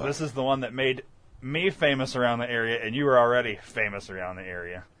ahead. What the fuck? This is the one that made me famous around the area, and you were already famous around the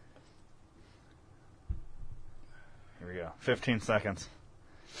area. Here we go. 15 seconds.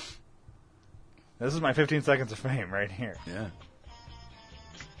 This is my 15 seconds of fame right here. Yeah.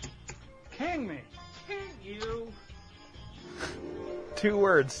 King me. King you. 2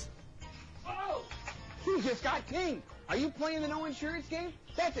 words. Oh! You just got king. Are you playing the no insurance game?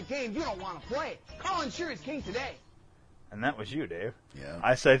 That's a game you don't want to play. Call Insurance King today. And that was you, Dave. Yeah.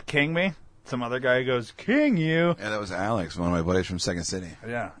 I said, king me. Some other guy goes, king you. Yeah, that was Alex, one of my buddies from Second City.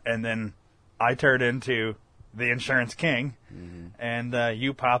 Yeah. And then I turned into the insurance king, and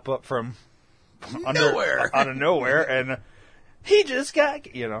you pop up from nowhere. Out of nowhere, and he just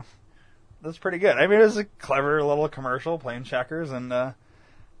got, you know. That's pretty good. I mean, it was a clever little commercial playing checkers, and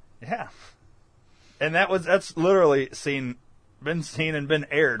yeah. And that's literally been seen and been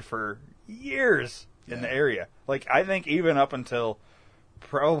aired for years in the area. Like, I think even up until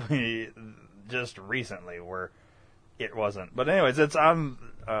probably just recently where it wasn't. But anyways, it's on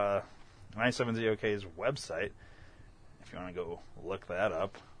 97ZOK's website if you want to go look that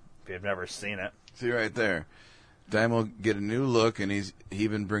up if you've never seen it. See right there. Diamond will get a new look, and he's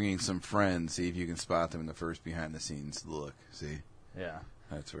been bringing some friends. See if you can spot them in the first behind-the-scenes look. See? Yeah.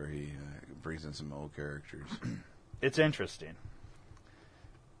 That's where he brings in some old characters. It's interesting.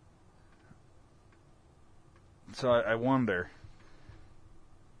 So I wonder.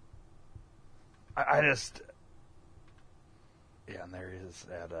 I just... Yeah, and there he is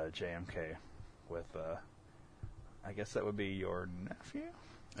at JMK with, I guess that would be your nephew?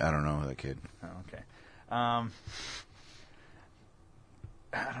 I don't know that kid. Oh, okay. I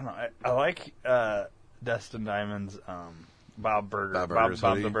don't know. I like Dustin Diamond's Bob Burger,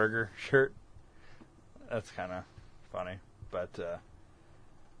 Bob the Burger shirt. That's kind of funny, but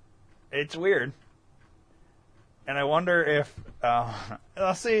it's weird. And I wonder if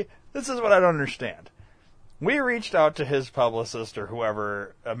see, this is what I don't understand. We reached out to his publicist or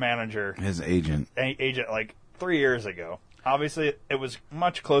whoever, a manager, his agent, like 3 years ago. Obviously, it was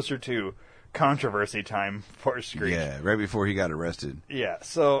much closer to controversy time for Screech. Yeah, right before he got arrested. Yeah,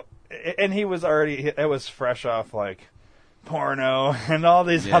 so, and he was already, it was fresh off, like, porno and all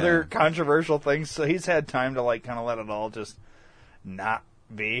these other controversial things, so he's had time to, like, kind of let it all just not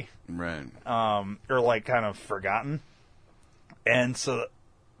be. Right. Or, like, kind of forgotten. And so,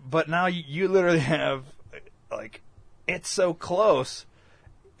 but now you literally have, like, it's so close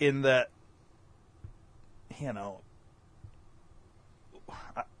in that, you know,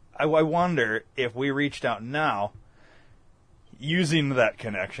 I wonder if we reached out now, using that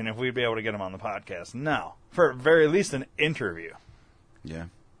connection, if we'd be able to get him on the podcast now, for at very least an interview. Yeah.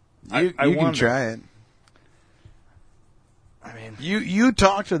 I You can wonder. try it. I mean, You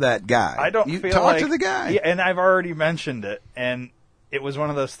talk to that guy. I don't you feel talk like... to the guy. Yeah, and I've already mentioned it, and it was one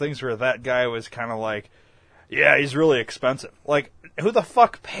of those things where that guy was kind of like, yeah, he's really expensive. Like, who the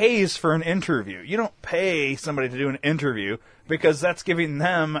fuck pays for an interview? You don't pay somebody to do an interview because that's giving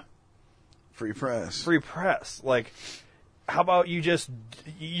them Free press. free press. Like, how about you just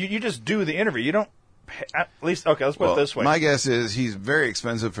do the interview? You don't pay, at least, okay, let's put it this way. My guess is he's very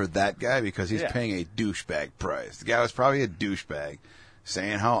expensive for that guy because he's Yeah. paying a douchebag price. The guy was probably a douchebag,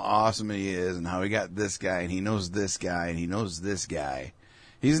 saying how awesome he is and how he got this guy and he knows this guy and he knows this guy.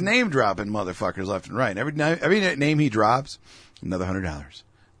 He's name dropping motherfuckers left and right. Every name he drops, another $100,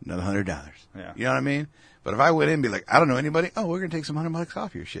 another $100. Yeah. You know what I mean? But if I went in and be like, I don't know anybody. Oh, we're gonna take some $100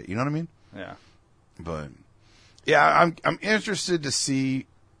 off your shit. You know what I mean? Yeah. But yeah, I'm interested to see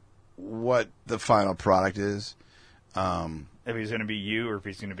what the final product is. If he's going to be you or if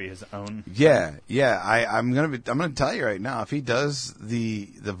he's going to be his own. Yeah. I'm gonna tell you right now, if he does the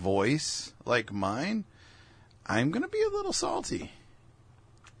voice like mine, I'm gonna be a little salty.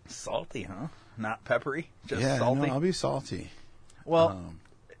 Salty, huh? Not peppery? Just Yeah, salty? no, I'll be salty. Well,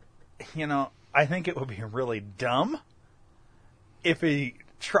 you know, I think it would be really dumb if he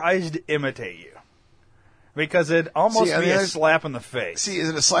tries to imitate you. Because it'd almost See, I be mean, a that's- slap in the face. See, is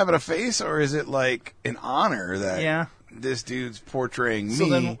it a slap in the face or is it like an honor that Yeah. this dude's portraying So me?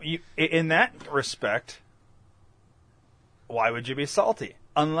 then, in that respect, why would you be salty?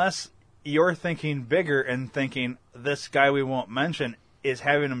 Unless you're thinking bigger and thinking, this guy we won't mention is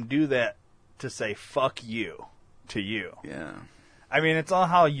having him do that to say, fuck you, to you. Yeah. I mean, it's all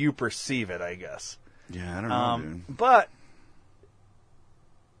how you perceive it, I guess. Yeah, I don't know, dude. But,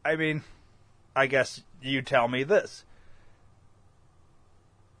 I mean, I guess you tell me this.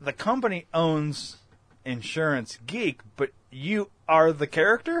 The company owns Insurance Geek, but you are the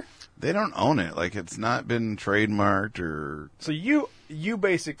character? They don't own it. Like, it's not been trademarked or... So you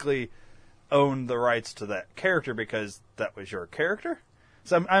basically own the rights to that character because that was your character?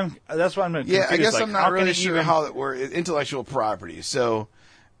 So I'm that's why I'm confused. Yeah, I guess like, I'm how not can really it sure even- how it works. Intellectual property. So,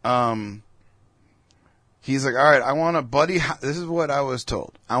 he's like, all right, I want a Buddy... This is what I was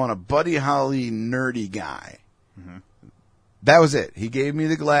told. I want a Buddy Holly nerdy guy. Mm-hmm. That was it. He gave me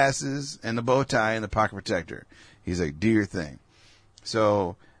the glasses and the bow tie and the pocket protector. He's like, do your thing.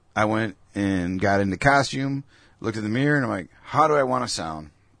 So I went and got into costume, looked in the mirror, and I'm like, how do I want to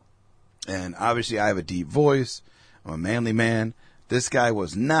sound? And obviously I have a deep voice. I'm a manly man. This guy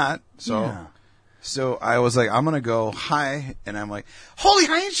was not. So, Yeah. so I was like, I'm going to go high. And I'm like, holy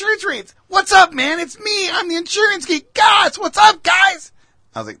high insurance rates. What's up, man? It's me. I'm the insurance geek. Guys, what's up, guys?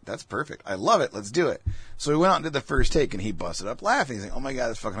 I was like, that's perfect. I love it. Let's do it. So we went out and did the first take, and he busted up laughing. He's like, oh, my God,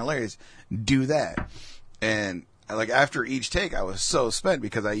 that's fucking hilarious. Do that. And like after each take, I was so spent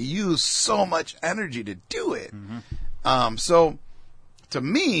because I used so much energy to do it. Mm-hmm. So to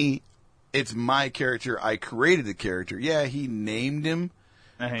me, it's my character. I created the character. Yeah, he named him.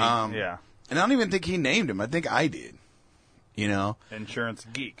 yeah. And I don't even think he named him. I think I did. You know? Insurance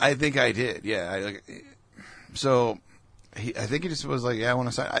Geek. I think I did. Yeah. So I think he just was like, yeah, I want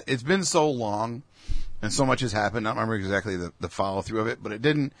to sign. It's been so long and so much has happened. I don't remember exactly the follow through of it, but it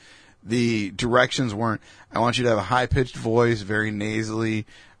didn't. The directions weren't, I want you to have a high pitched voice, very nasally.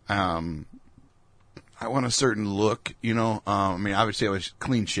 I want a certain look, you know. I mean, obviously I was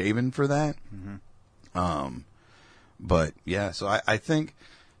clean shaven for that. Mm-hmm. But yeah, so I think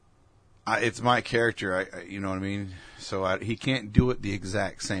it's my character. You know what I mean? So he can't do it the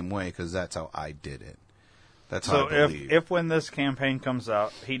exact same way because that's how I did it. That's how I believe. if when this campaign comes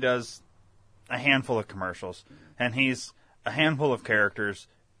out, he does a handful of commercials, and he's a handful of characters,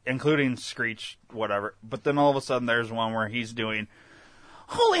 including Screech, whatever, but then all of a sudden there's one where he's doing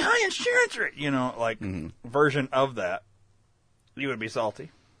holy high insurance rate, you know, like version of that, you would be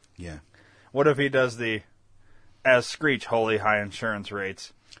salty. Yeah. What if he does the as Screech holy high insurance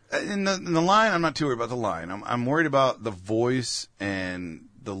rates? In the line, I'm not too worried about the line. I'm worried about the voice and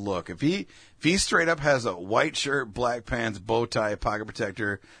the look. If he straight up has a white shirt, black pants, bow tie, pocket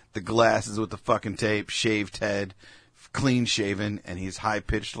protector, the glasses with the fucking tape, shaved head, clean shaven, and he's high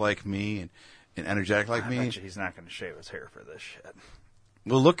pitched like me and energetic like me. I bet you he's not going to shave his hair for this shit.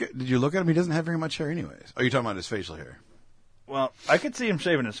 Well, did you look at him? He doesn't have very much hair anyways. Oh, you're talking about his facial hair. Well, I could see him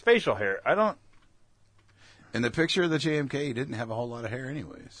shaving his facial hair. I don't. In the picture of the JMK, he didn't have a whole lot of hair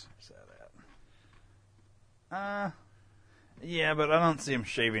anyways. Yeah, but I don't see him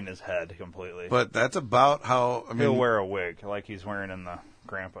shaving his head completely. But that's about how, He'll wear a wig like he's wearing in the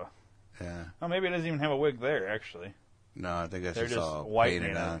Grandpa. Yeah. Oh, maybe he doesn't even have a wig there, actually. No, I think that's They're just all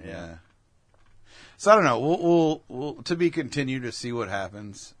whitening painted it, on. yeah. So I don't know. We'll to be continued to see what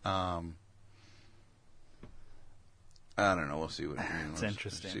happens. I don't know. We'll see what happens. It's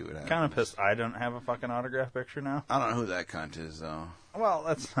interesting. See what happens. Kind of pissed I don't have a fucking autograph picture now. I don't know who that cunt is, though. Well,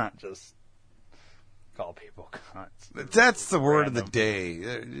 let's not just call people cunts. That's the word of the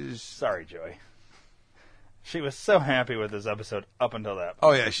Random. day. Sorry, Joey. She was so happy with this episode up until that point.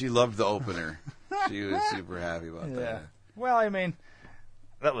 Oh, yeah. She loved the opener. She was super happy about Yeah. that. Well, I mean,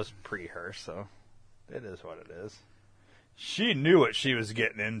 that was pre-her, so it is what it is. She knew what she was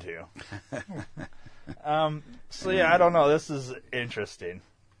getting into. So, yeah, I don't know. This is interesting.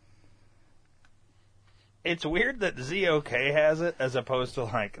 It's weird that ZOK has it as opposed to,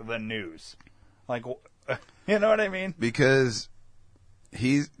 like, the news. Like, you know what I mean? Because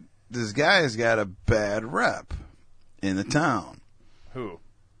this guy has got a bad rep in the town. Who?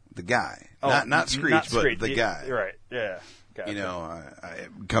 The guy. Oh, not Screech, not but Screech. the guy. You're right, yeah. Gotcha. You know,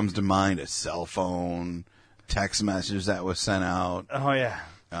 it comes to mind a cell phone, text message that was sent out, Oh, yeah.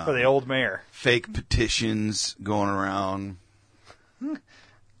 For the old mayor. fake petitions going around.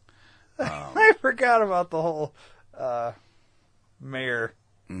 I forgot about the whole mayor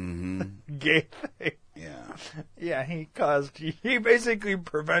gay thing. Yeah. Yeah, he basically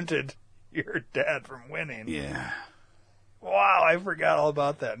prevented your dad from winning. Yeah. Wow, I forgot all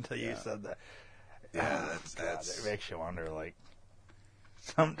about that until you said that. Yeah, God, it makes you wonder, like,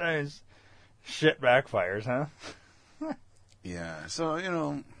 sometimes shit backfires, huh? Yeah. So, you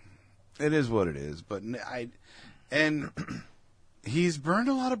know, it is what it is. But and he's burned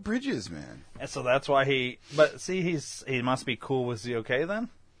a lot of bridges, man. And so that's why he must be cool with ZOK then?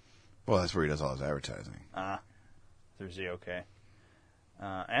 Well, that's where he does all his advertising. Through ZOK.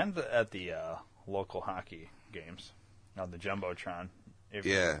 And at the local hockey games on the Jumbotron. If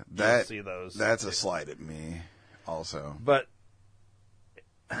Yeah, you'll see those. that's a slight at me also. But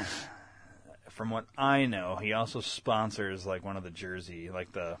from what I know, he also sponsors like one of the jersey,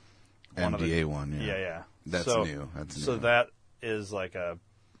 like the MDA one, yeah. Yeah. That's so, new. That's new. So that is like a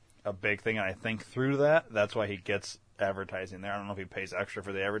big thing, and I think through that's why he gets advertising there. I don't know if he pays extra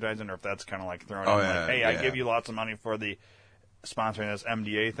for the advertising or if that's kind of like thrown in like, hey, I give you lots of money for the sponsoring this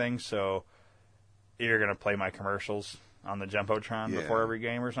MDA thing, so you're going to play my commercials on the Jumbotron before every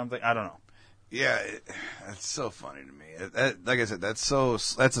game or something. I don't know. Yeah, that's so funny to me. Like I said, that's a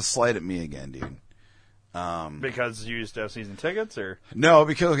slight at me again, dude. Because you used to have season tickets, or No,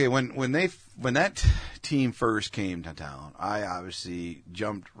 because when that team first came to town, I obviously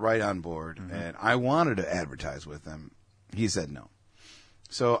jumped right on board, and I wanted to advertise with them. He said no,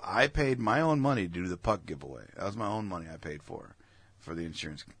 so I paid my own money to do the puck giveaway. That was my own money I paid for the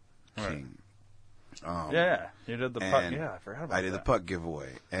insurance king. yeah, you did the puck. Yeah, I forgot about that. I did the puck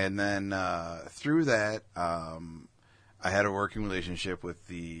giveaway, and then through that, I had a working relationship with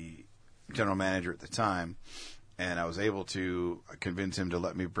the general manager at the time, and I was able to convince him to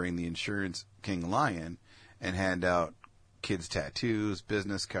let me bring the Insurance King Lion and hand out kids' tattoos,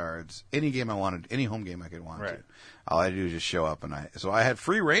 business cards, any game I wanted, any home game I could want to. All I had to do was just show up, so I had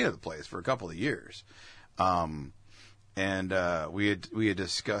free reign of the place for a couple of years. And we had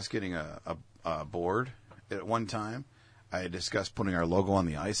discussed getting a board at one time. I had discussed putting our logo on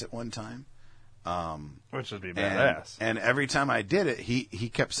the ice at one time. Which would be badass. And every time I did it, he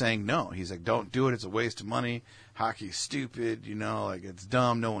kept saying no. He's like, "Don't do it. It's a waste of money. Hockey's stupid. You know, like it's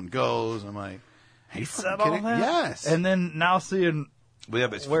dumb. No one goes." I'm like, he said all that? Yes. And then now seeing where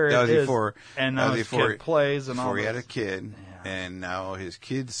it is, before, and now his kid plays and all before he had this. a kid, and now his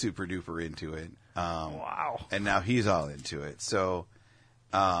kid's super duper into it. Wow. And now he's all into it. So,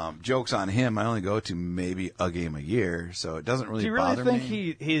 joke's on him. I only go to maybe a game a year, so it doesn't really bother me. Do you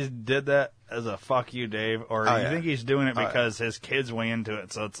really think he did that as a fuck you, Dave? Or do you think he's doing it because his kid's way into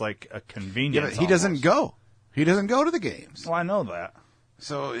it, so it's like a convenience? Yeah, but he doesn't go. He doesn't go to the games. Well, I know that.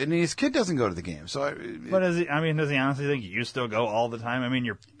 So, and his kid doesn't go to the games. So, But does he honestly think you still go all the time? I mean,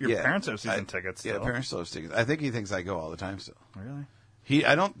 your parents have season tickets still. Yeah, parents still have tickets. I think he thinks I go all the time still. Really?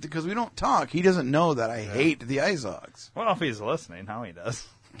 I don't, because we don't talk. He doesn't know that I hate the IceHogs. Well, if he's listening, how he does.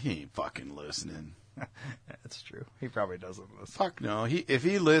 He ain't fucking listening. That's true. He probably doesn't listen. Fuck no. If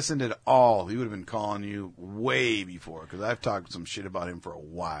he listened at all, he would have been calling you way before, because I've talked some shit about him for a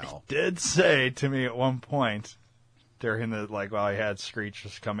while. Did say to me at one point during the, like, while he had Screech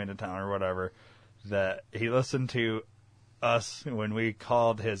just come into town or whatever, that he listened to us when we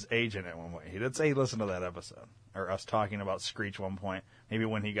called his agent at one point. He did say he listened to that episode, or us talking about Screech one point, maybe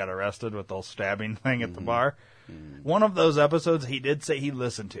when he got arrested with the whole stabbing thing at the bar. One of those episodes he did say he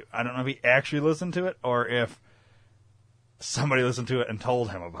listened to. I don't know if he actually listened to it or if somebody listened to it and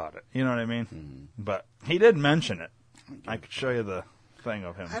told him about it. You know what I mean? But he did mention it. I could show you the thing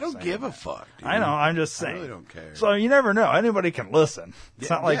of him. I don't saying give a that. fuck, dude. I know, I'm just saying. I really don't care. So you never know. Anybody can listen. It's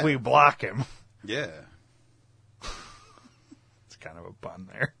Yeah, not like yeah. we block him. Yeah. It's kind of a pun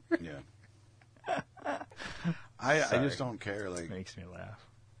there. Yeah. I just don't care. Like, Makes me laugh.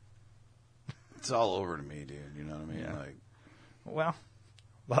 it's all over to me, dude. You know what I mean? Yeah. Like, Well,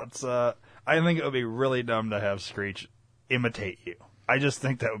 that's, I think it would be really dumb to have Screech imitate you. I just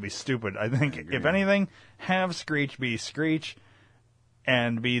think that would be stupid. I think, agree. if anything, have Screech be Screech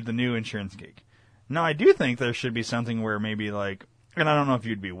and be the new Insurance Geek. Now, I do think there should be something where maybe, like, and I don't know if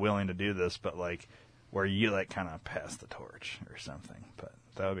you'd be willing to do this, but, like, where you, like, kind of pass the torch or something. But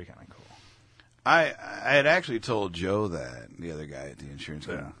that would be kind of cool. I had actually told Joe that, the other guy at the insurance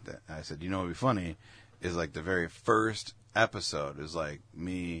Yeah. company, that I said, you know what would be funny is, like, the very first episode is, like,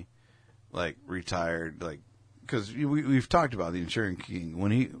 me, like, retired, like, because we've talked about the Insurance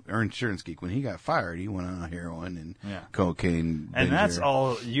Geek when he got fired, he went on heroin and Yeah. cocaine. And that's binger.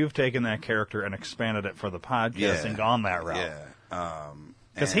 all, you've taken that character and expanded it for the podcast and gone that route. Yeah.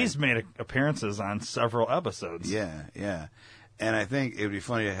 Because and- he's made appearances on several episodes. Yeah, yeah. And I think it would be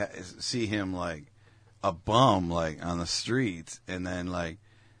funny to see him like a bum, like on the streets, and then like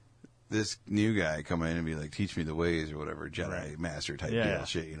this new guy come in and be like, "Teach me the ways" or whatever, Jedi Right. Master type Yeah. deal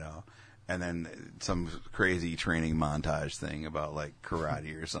shit, you know. And then some crazy training montage thing about like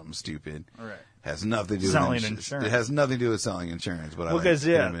karate or something stupid. Right. Has nothing to do Selling with insurance. It has nothing to do with selling insurance. But Well, I because,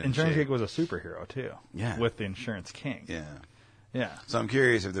 like yeah, him in Insurance shape. Geek was a superhero, too. Yeah. With the Insurance King. Yeah. Yeah. So I'm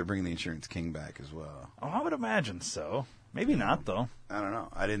curious if they're bringing the Insurance King back as well. Oh, I would imagine so. Maybe not, though. I don't know.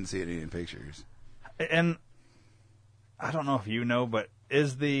 I didn't see it in pictures. And I don't know if you know, but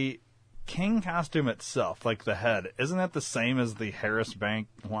is the King costume itself, like the head, isn't that the same as the Harris Bank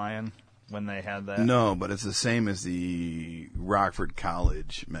lion when they had that? No, but it's the same as the Rockford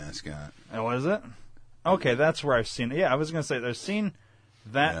College mascot. Oh, is it? Okay, that's where I've seen it. Yeah, I was going to say, I've seen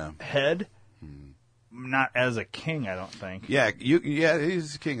that Yeah. head, not as a king, I don't think. Yeah,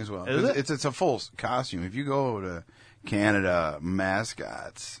 he's a king as well. Is it? It's a full costume. If you go to Canada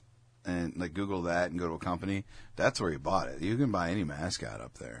mascots and like Google that and go to a company, that's where he bought it. You can buy any mascot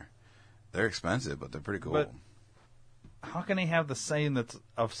up there. They're expensive, but they're pretty cool. But how can he have the same that's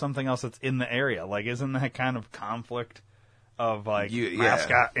of something else that's in the area? Like, isn't that kind of conflict of like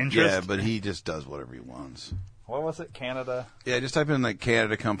mascot interest? Yeah, but he just does whatever he wants. What was it? Canada? Yeah, just type in like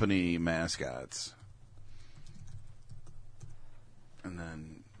Canada company mascots. And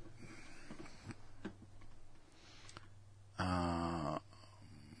then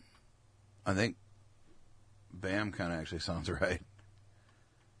I think BAM kind of actually sounds right.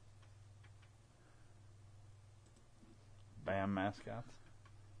 BAM mascots?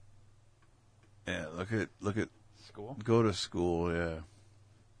 Yeah, look at School? go to school, yeah.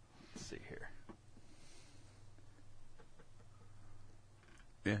 Let's see here.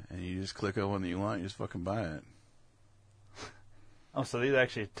 Yeah, and you just click on one that you want, you just fucking buy it. Oh, so these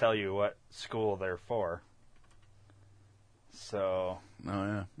actually tell you what school they're for. So, Oh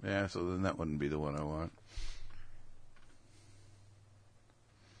yeah. Yeah, so then that wouldn't be the one I want.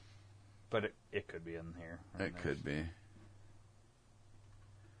 but it could be in here. I mean, It could be.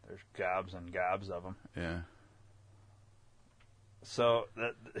 There's gobs and gobs of them. Yeah. So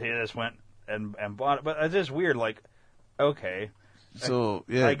he just went and bought it. But it's just weird. Like, okay, So,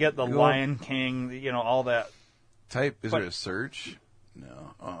 yeah. I get the go- Lion King, all that. Type, is But- there a search?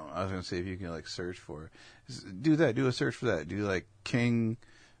 No. Oh, I was going to say if you can, like, search for it. Do that. Do a search for that. Do, like, King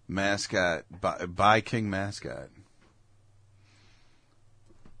Mascot. Buy King Mascot.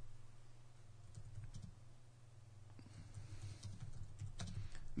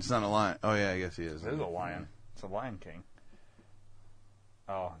 It's not a lion. Oh, yeah, I guess he is. It is a lion. It's a Lion King.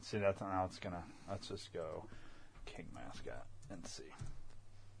 Oh, see, that's now it's gonna. Let's just go King mascot and see.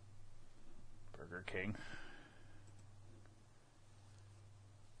 Burger King.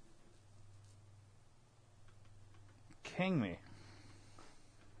 King me.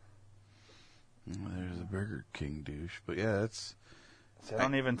 There's a Burger King douche. But, yeah, it's See, I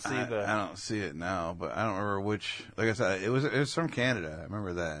don't even see the. I don't see it now, but I don't remember which. Like I said, it was from Canada. I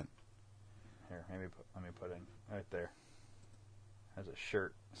remember that. Here, let me put in right there. Has a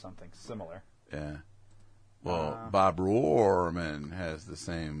shirt, something similar. Yeah. Well, Bob Rohrman has the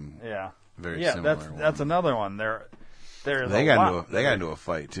same. Yeah. Very similar. Yeah, that's another one. They got into a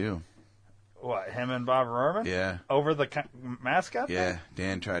fight too. What, him and Bob Rohrman? Yeah. Over the mascot? Yeah.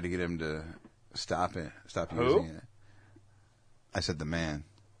 Dan tried to get him to stop Who? using it. I said the man.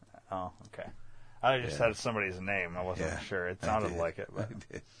 Oh, okay. I just had somebody's name. I wasn't sure. It sounded like it, but.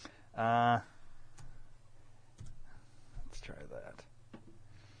 Let's try that.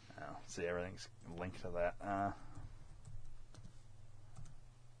 Oh, see, everything's linked to that.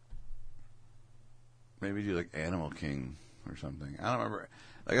 Maybe do like Animal King or something. I don't remember.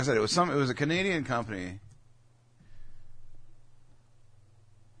 Like I said, it was a Canadian company.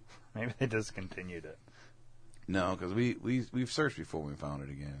 Maybe they discontinued it. No, because we've searched before we found it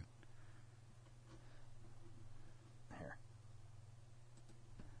again. Here.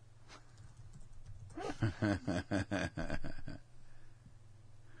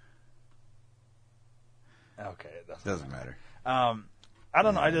 Okay, it doesn't matter. I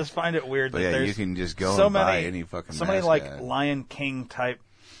don't know. I just find it weird but that there's you can just go so and many, buy any fucking so many mascot. like Lion King type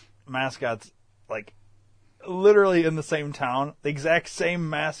mascots, like literally in the same town, the exact same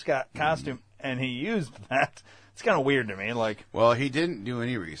mascot costume, and he used that. It's kind of weird to me. Like, well, he didn't do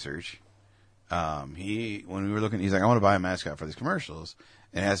any research. When we were looking, he's like, I want to buy a mascot for these commercials,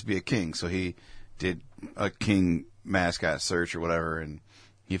 and it has to be a king. So he did a king mascot search or whatever, and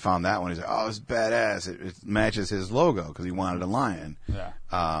he found that one. He's like, oh, it's badass. It matches his logo because he wanted a lion. yeah.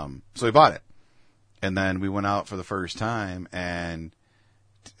 So he bought it. And then we went out for the first time and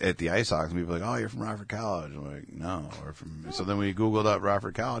at the Ice Hawks, and people were like, oh, you're from Rockford College. I'm like, no. So then we Googled up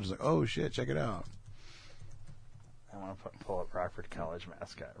Rockford College. It's like, oh, shit, check it out. I want to pull up Rockford College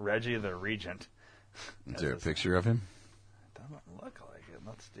mascot. Reggie the Regent. Is there a picture of him? It doesn't look like it.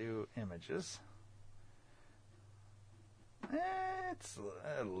 Let's do images. It's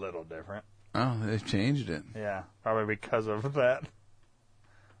a little different. Oh, they've changed it. Yeah, probably because of that.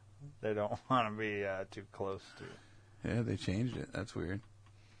 They don't want to be too close to. Yeah, they changed it. That's weird.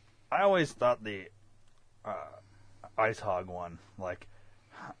 I always thought the Ice Hog one, like,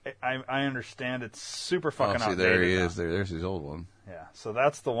 I understand it's super fucking outdated. There he now. is. There's his old one. Yeah, so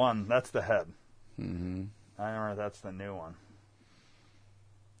that's the one. That's the head. Mm-hmm. I remember that's the new one.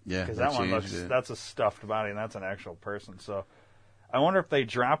 Yeah, because that one looks, that's a stuffed body and that's an actual person. So I wonder if they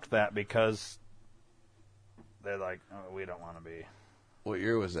dropped that because they're like, oh, we don't want to be. What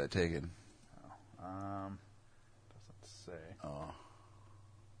year was that taken? Doesn't say. Oh,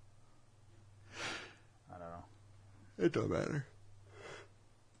 I don't know. it don't matter.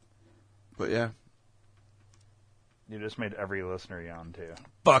 But yeah, You just made every listener yawn too.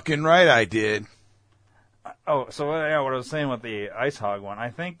 fucking right, I did. Oh, so yeah, what I was saying with the Ice Hog one, I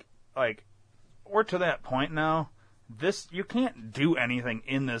think, like, we're to that point now. You can't do anything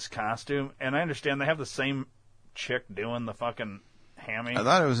in this costume, and I understand they have the same chick doing the fucking hammy. I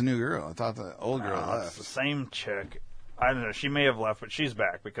thought it was a new girl. I thought the old girl It's left. the same chick. I don't know. She may have left, but she's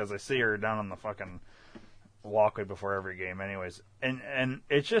back because I see her down on the fucking walkway before every game, anyways. And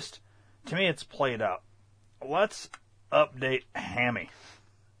it's just, to me, it's played out. Let's update Hammy.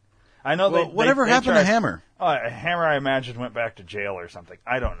 I know whatever happened to Hammer? Hammer, I imagine, went back to jail or something.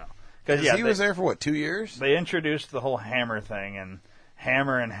 I don't know. Because he was there for, what, 2 years? They introduced the whole Hammer thing, and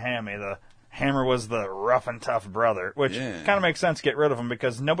Hammer and Hammy. The Hammer was the rough and tough brother, which kind of makes sense. Get rid of him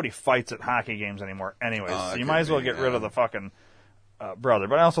because nobody fights at hockey games anymore anyways. So you might as well get rid of the fucking brother.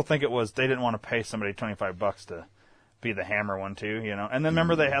 But I also think it was they didn't want to pay somebody $25 to be the Hammer one too, you know. And then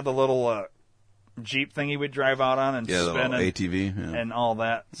remember they had the little Jeep thing he would drive out on and spin the little ATV and all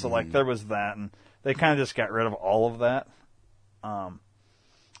that. So like there was that, and they kind of just got rid of all of that.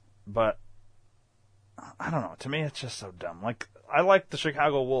 But I don't know. To me, it's just so dumb. Like I like the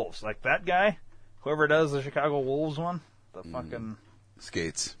Chicago Wolves. Like that guy, whoever does the Chicago Wolves one, the fucking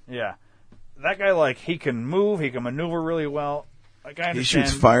Skates. yeah, that guy. Like he can move, he can maneuver really well. Like I understand. He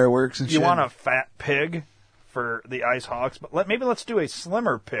shoots fireworks and shit. You want a fat pig for the Ice Hawks, but maybe let's do a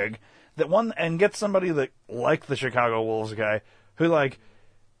slimmer pig and get somebody that like the Chicago Wolves guy who like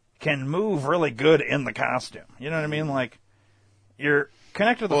can move really good in the costume. You know what I mean? Like you're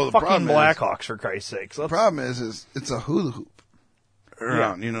connected to the fucking Blackhawks for Christ's sakes. The problem is it's a hula hoop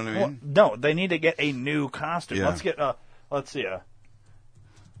around. You know what I mean? Well, no, they need to get a new costume. Yeah. Let's get let's see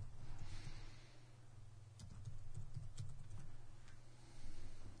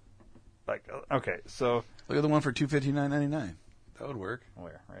like okay, so look at the one for $259.99. That would work.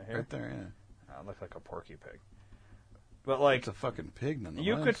 where? Right here? Right there, yeah. It looks like a Porky Pig. But, like, It's a fucking pig, nonetheless.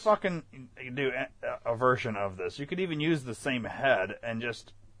 you could fucking do a version of this. You could even use the same head and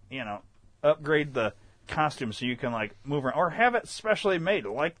just, upgrade the costume so you can, like, move around. Or have it specially made,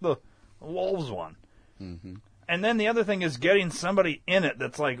 like the Wolves one. Mm-hmm. And then the other thing is getting somebody in it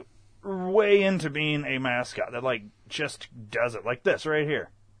that's, like, way into being a mascot. That, like, just does it. Like this right here.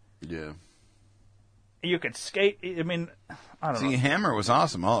 Yeah. You could skate. I mean, I don't know. See, Hammer was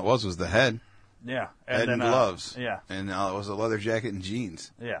awesome. All it was the head. Yeah. Head and gloves. Yeah. And all it was a leather jacket and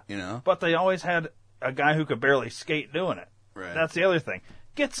jeans. Yeah. You know? But they always had a guy who could barely skate doing it. Right. That's the other thing.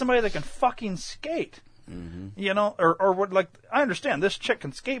 Get somebody that can fucking skate. Mm-hmm. Or would, like, I understand this chick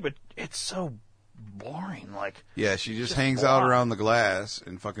can skate, but it's so boring. Like, Yeah, she just hangs out around the glass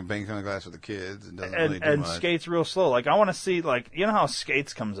and fucking bangs on the glass with the kids and doesn't really do and much. skates real slow. Like, I want to see, like, you know how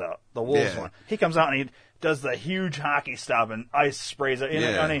Skates comes out, the Wolves Yeah. one. He comes out and he does the huge hockey stop and ice sprays it.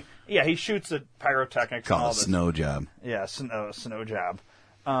 Yeah. He shoots the pyrotechnics and all Called a this. snow job. Yeah, snow job.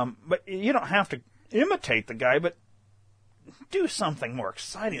 But you don't have to imitate the guy, but do something more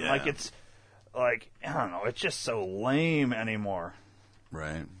exciting. Yeah. Like, it's, like, I don't know, it's just so lame anymore.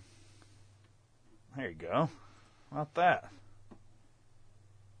 Right. There you go. How about that?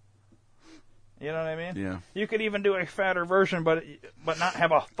 You know what I mean? Yeah. You could even do a fatter version, but not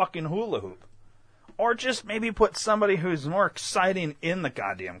have a fucking hula hoop. Or just maybe put somebody who's more exciting in the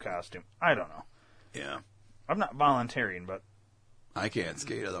goddamn costume. I don't know. Yeah. I'm not volunteering, but... I can't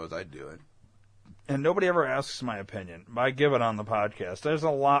skate, otherwise I'd do it. And nobody ever asks my opinion. But I give it on the podcast. There's a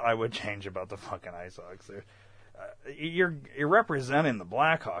lot I would change about the fucking Ice Hawks. You're representing the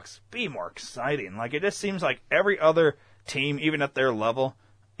Blackhawks. Be more exciting. Like, it just seems like every other team, even at their level,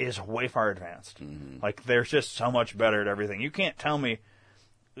 is way far advanced. Mm-hmm. Like, they're just so much better at everything. You can't tell me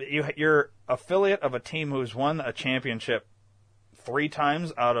you're affiliate of a team who's won a championship 3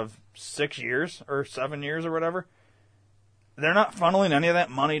 times out of 6 years or 7 years or whatever. They're not funneling any of that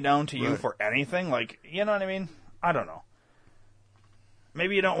money down to you for anything. Like, you know what I mean? I don't know.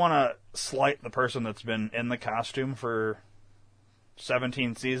 Maybe you don't want to slight the person that's been in the costume for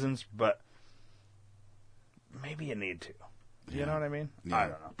 17 seasons, but maybe you need to. You know what I mean? Yeah. I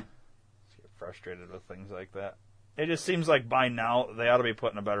don't know. I get frustrated with things like that. It just seems like by now they ought to be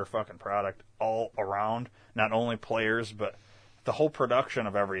putting a better fucking product all around. Not only players, but the whole production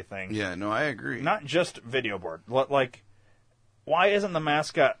of everything. Yeah, no, I agree. Not just video board. Like, why isn't the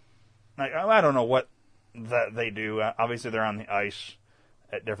mascot... Like, I don't know what that they do. Obviously, they're on the ice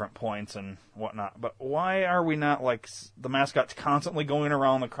at different points and whatnot. But why are we not, like, the mascot's constantly going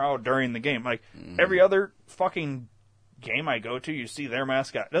around the crowd during the game? Like, every other fucking game I go to, you see their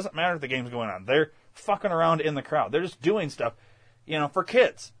mascot. It doesn't matter if the game's going on. They're fucking around in the crowd. They're just doing stuff, for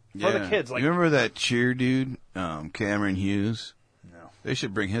kids. For the kids. Like, you remember that cheer dude, Cameron Hughes? No. They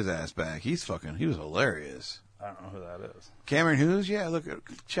should bring his ass back. He was hilarious. I don't know who that is. Cameron Hughes? Yeah,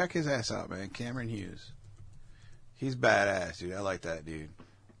 check his ass out, man. Cameron Hughes. He's badass, dude. I like that dude.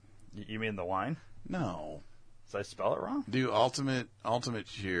 You mean the wine? No. Did I spell it wrong? Dude, ultimate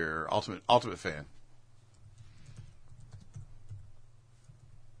cheer, ultimate fan.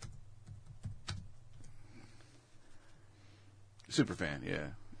 Super fan, yeah.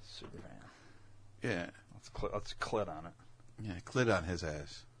 Super fan. Yeah. Let's clit on it. Yeah, clit on his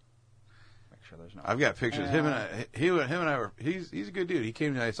ass. Make sure there's no... I've got pictures. Him and I were. He's a good dude. He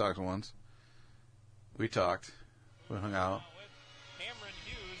came to the Ice Hawks once. We talked. We hung out. With Cameron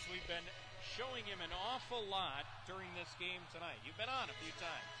Hughes, we've been showing him an awful lot during this game tonight. You've been on a few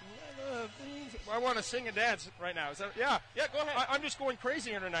times. I want to sing and dance right now. Is that, yeah, go ahead. I'm just going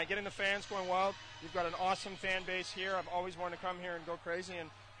crazy here tonight, getting the fans going wild. You've got an awesome fan base here. I've always wanted to come here and go crazy, and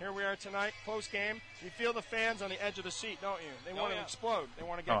here we are tonight, close game. You feel the fans on the edge of the seat, don't you? They want to explode. They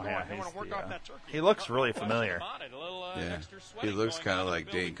want to get going. They want to work off that turkey. He looks really familiar. Yeah. He looks kind of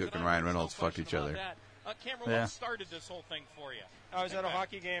like Dane Cook and Ryan Reynolds fucked each other. Cameron, what started this whole thing for you? I was at a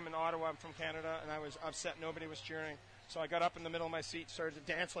hockey game in Ottawa. I'm from Canada, and I was upset. Nobody was cheering. So I got up in the middle of my seat, started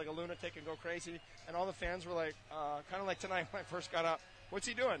to dance like a lunatic and go crazy. And all the fans were like, kind of like tonight when I first got up, what's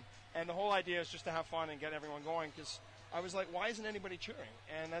he doing? And the whole idea is just to have fun and get everyone going, because I was like, why isn't anybody cheering?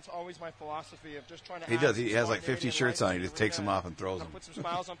 And that's always my philosophy of just trying to He does. He has like 50 shirts on. He just takes them off and throws them. Put some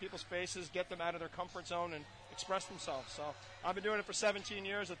smiles on people's faces, get them out of their comfort zone, and express themselves. So I've been doing it for 17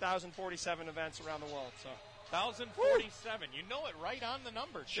 years, 1,047 events around the world. So 1,047. You know it right on the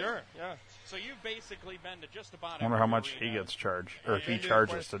number, too. Sure, yeah. So you've basically been to just about I wonder every how much arena. he gets charged, or he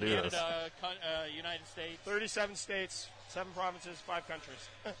charges to do this. Canada, United States. 37 states, 7 provinces, 5 countries.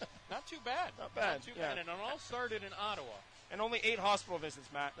 Not too bad. Not bad. Not too bad. And it all started in Ottawa. And only 8 hospital visits,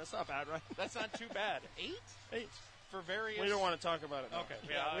 Matt. That's not bad, right? That's not too bad. 8? 8. For various... We don't want to talk about it, though. Okay.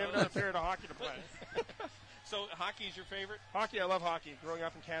 Yeah, we have another period of hockey to play. So hockey is your favorite? Hockey, I love hockey. Growing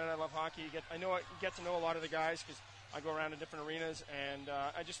up in Canada, I love hockey. I get to know a lot of the guys because I go around to different arenas, and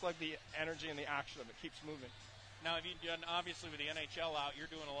I just like the energy and the action of it. Keeps moving. Now, have you done, obviously with the NHL out, you're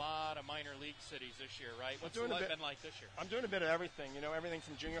doing a lot of minor league cities this year, right? What's it been like this year? I'm doing a bit of everything. Everything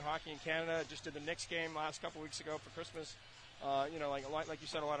from junior hockey in Canada. Just did the Knicks game last couple weeks ago for Christmas. Like you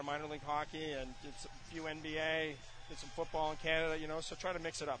said, a lot of minor league hockey, and did a few NBA. Did some football in Canada, so try to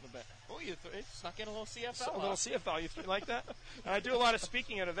mix it up a bit. Oh, you snuck in a little CFL. A little CFL, you like that? And I do a lot of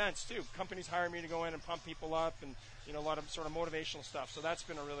speaking at events, too. Companies hire me to go in and pump people up and, a lot of sort of motivational stuff. So that's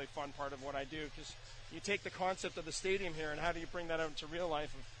been a really fun part of what I do, because you take the concept of the stadium here and how do you bring that out into real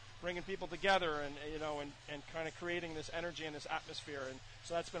life of bringing people together and kind of creating this energy and this atmosphere. And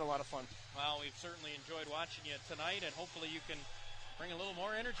so that's been a lot of fun. Well, we've certainly enjoyed watching you tonight, and hopefully you can bring a little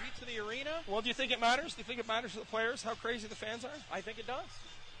more energy to the arena. Well, do you think it matters? Do you think it matters to the players how crazy the fans are? I think it does.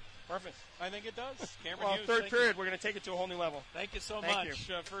 Perfect. I think it does. Cameron well, Hughes, third period, we're going to take it to a whole new level. Thank you so Thank much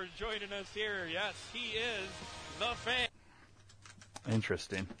you. For joining us here. Yes, he is the fan.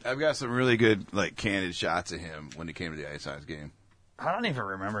 Interesting. I've got some really good, candid shots of him when he came to the Ice Hogs game. I don't even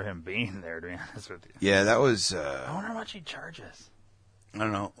remember him being there, to be honest with you. Yeah, that was... I wonder how much he charges. I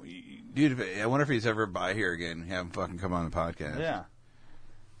don't know. Dude, I wonder if he's ever by here again. Have him fucking come on the podcast. Yeah.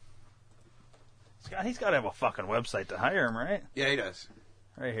 He's got to have a fucking website to hire him, right? Yeah, he does.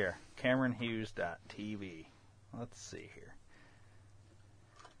 Right here. CameronHughes.tv. Let's see here.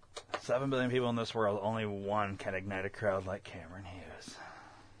 7 billion people in this world, only one can ignite a crowd like Cameron Hughes.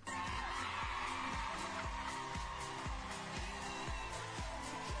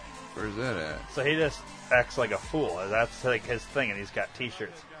 Where's that at? So he just acts like a fool. That's like his thing, and he's got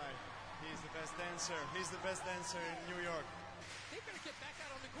T-shirts. He's the best dancer. He's the best dancer in New York. They're going to get back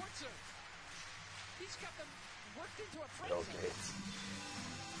out on the court, sir. He's got them worked into a frenzy. Bill Gates.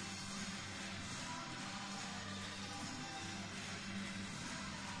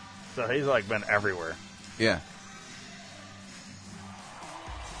 So he's been everywhere. Yeah.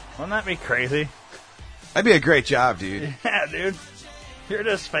 Wouldn't that be crazy? That'd be a great job, dude. Yeah, dude. You're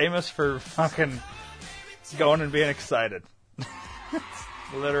just famous for fucking going and being excited.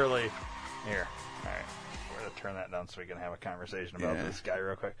 Literally. Here. All right. We're going to turn that down so we can have a conversation about this guy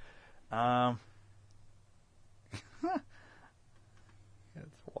real quick.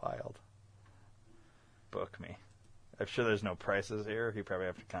 It's wild. Book me. I'm sure there's no prices here. You probably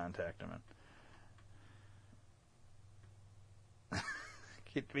have to contact him.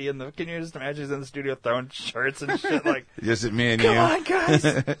 Can you just imagine he's in the studio throwing shirts and shit like, just at me and come you. on, guys.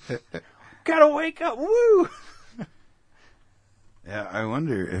 Gotta wake up. Woo. Yeah, I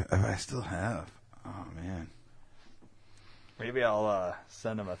wonder if I still have. Oh, man. Maybe I'll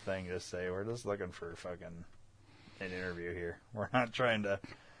send him a thing to say, we're just looking for fucking an interview here. We're not trying to...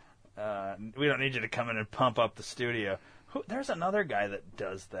 we don't need you to come in and pump up the studio. There's another guy that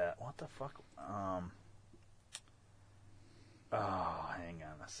does that. What the fuck? Hang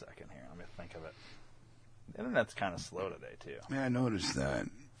on a second here. Let me think of it. The internet's kind of slow today, too. Yeah, I noticed that.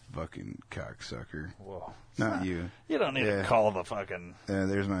 Fucking cocksucker. Whoa. Not you. You don't need to call the fucking...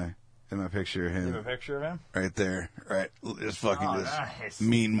 There's my picture of him. You have a picture of him? Right there. Right. Just fucking nice.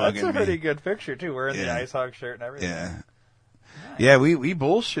 mean mugging That's a me. pretty good picture, too. Wearing the Ice Hog shirt and everything. Yeah. Nice. Yeah, we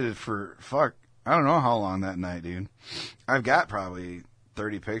bullshitted for, I don't know how long that night, dude. I've got probably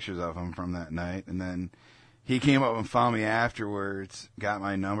 30 pictures of him from that night, and then he came up and found me afterwards, got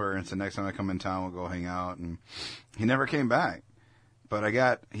my number, and said next time I come in town, we'll go hang out, and he never came back. But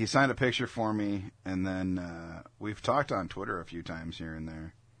he signed a picture for me, and then we've talked on Twitter a few times here and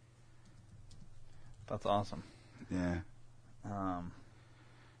there. That's awesome. Yeah.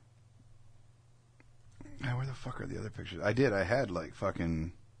 Where the fuck are the other pictures? I had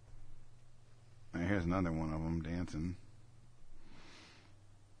fucking... Here's another one of them dancing.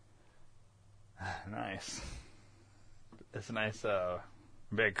 Nice. It's a nice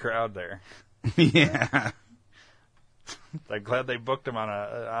big crowd there. Yeah. I'm glad they booked him on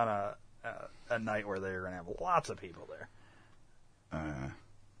a night where they were going to have lots of people there.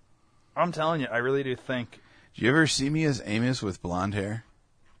 I'm telling you, I really do think... Did you ever see me as Amos with blonde hair?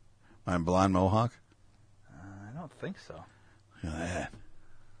 My blonde mohawk? I don't think so. Look at that.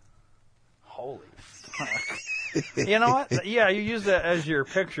 Holy fuck. You know what? Yeah, you used that as your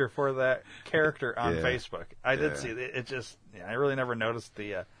picture for that character on Facebook. I did see it. It just... I really never noticed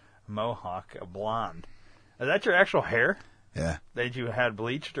the mohawk, blonde. Is that your actual hair? Yeah. That you had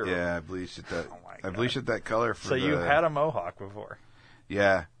bleached? Or... Yeah, I bleached it that. Oh my I God. bleached it that color for. So you had a mohawk before?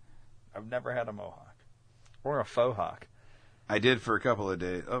 Yeah. I've never had a mohawk or a faux hawk. I did for a couple of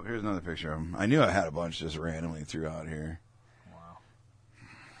days. Oh, here's another picture of him. I knew I had a bunch just randomly throughout here. Wow.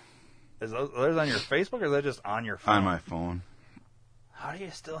 Is those on your Facebook, or is that just on your phone? On my phone. How do you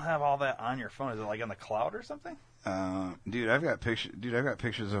still have all that on your phone? Is it like in the cloud or something? Dude, I've got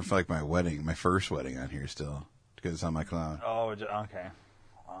pictures of like my wedding, my first wedding on here still, because it's on my cloud. Oh, okay.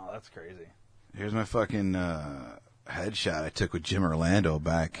 Wow, that's crazy. Here's my fucking headshot I took with Jim Orlando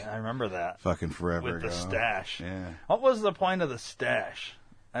back. I remember that. Fucking forever with ago. the stash. Yeah. What was the point of the stash?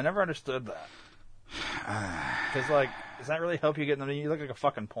 I never understood that. Because, like, does that really help you get in the... You look like a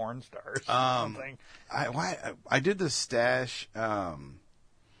fucking porn star or something. I did the stash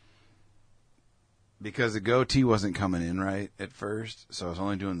because the goatee wasn't coming in right at first, so I was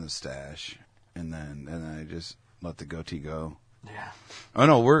only doing the stash, and then I just let the goatee go. Yeah. Oh,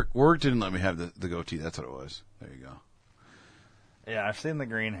 no, work didn't let me have the goatee. That's what it was. There you go. Yeah, I've seen the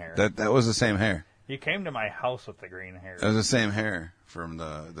green hair. That was the same hair. You came to my house with the green hair. That was the same hair from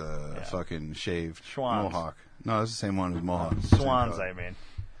the fucking shaved Schwann's. mohawk. No, that's the same one as mohawk. Swans, I mean.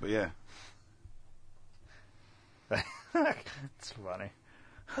 But yeah. It's funny.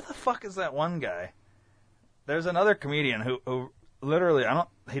 Who the fuck is that one guy? There's another comedian who literally,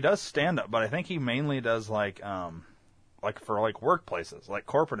 he does stand up, but I think he mainly does like for like workplaces, like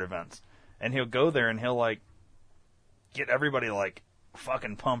corporate events. And he'll go there and he'll like get everybody like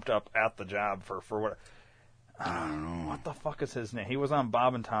fucking pumped up at the job for what? I don't know. What the fuck is his name? He was on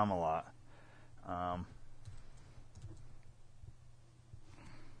Bob and Tom a lot.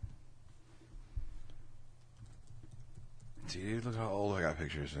 Dude, look how old I got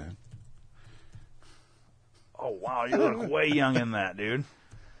pictures in. Oh, wow, you look way young in that, dude.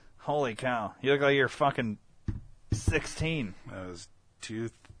 Holy cow. You look like you're fucking 16. That was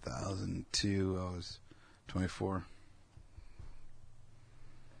 2002. I was 24.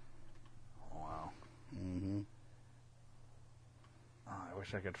 Wow. Mm-hmm. Oh, I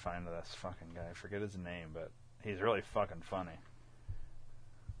wish I could find this fucking guy. I forget his name, but he's really fucking funny.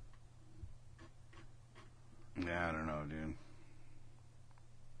 Yeah, I don't know, dude.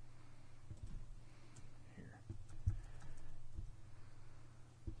 Here.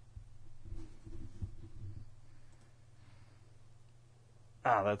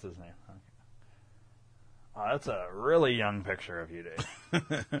 Ah, that's his name. Okay. Oh, that's a really young picture of you, Dave.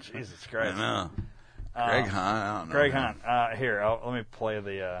 Jesus Christ. I know. Greg Hunt, I don't know. Greg Hunt. Here, let me play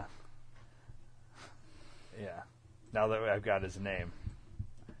the... yeah. Now that I've got his name.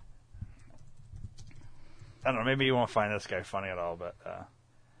 I don't know, maybe you won't find this guy funny at all, but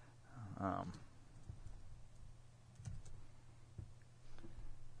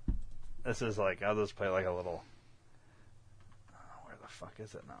this is like, I'll just play like a little, where the fuck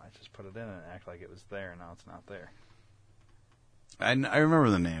is it now? I just put it in and act like it was there, and now it's not there. I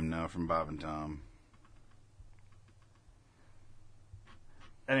remember the name now from Bob and Tom.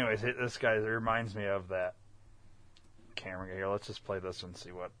 Anyways, this guy reminds me of that camera guy here. Let's just play this and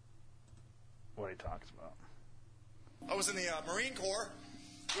see what he talks about. I was in the Marine Corps.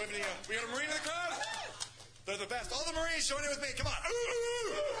 Do we got a Marine in the crowd? They're the best. All the Marines join in with me. Come on.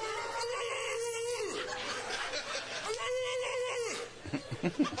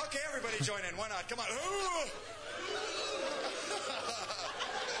 Okay, everybody join in. Why not? Come on.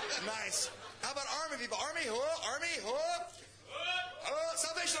 Nice. How about Army people? Army, whoa, Army, whoa.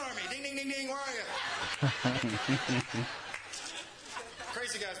 Salvation Army. Ding, ding, ding, ding. Where are you?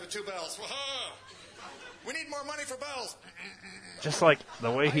 Crazy guys with two bells. Whoa. We need more money for bells. Just like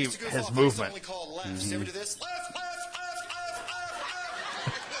the way his movement. Only called left. Mm-hmm. You ever do this? Left, left, left,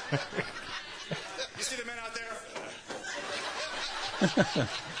 left, left. You see the men out there?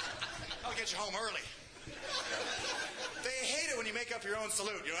 I'll get you home early. They hate it when you make up your own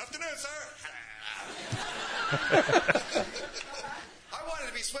salute. Good afternoon, sir. I wanted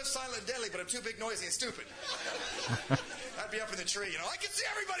to be swift, silent, and deadly, but I'm too big, noisy, and stupid. I'd be up in the tree, I can see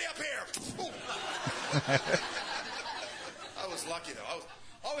everybody up here. I was lucky, though.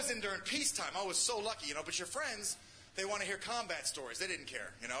 I was in during peacetime. I was so lucky, but your friends, they want to hear combat stories. They didn't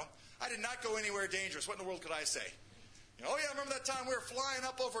care, I did not go anywhere dangerous. What in the world could I say? Oh, yeah, remember that time we were flying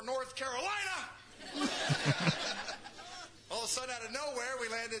up over North Carolina? All of a sudden, out of nowhere, we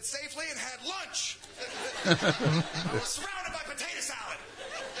landed safely and had lunch. I was surrounded by potato salad.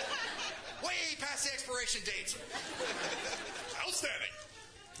 Way past the expiration date. Outstanding.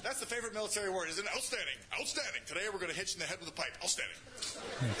 That's the favorite military word, isn't it? Outstanding. Outstanding. Today we're going to hit you in the head with a pipe. Outstanding.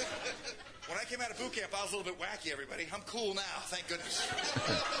 When I came out of boot camp, I was a little bit wacky, everybody. I'm cool now, thank goodness.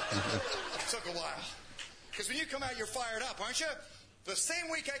 It took a while. Because when you come out, you're fired up, aren't you? The same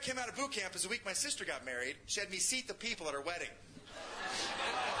week I came out of boot camp is the week my sister got married. She had me seat the people at her wedding.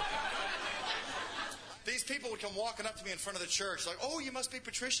 These people would come walking up to me in front of the church like, oh, you must be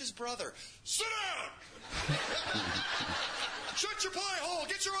Patricia's brother. Sit down! Shut your pie hole.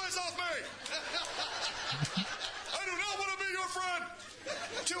 Get your eyes off me. I do not want to be your friend.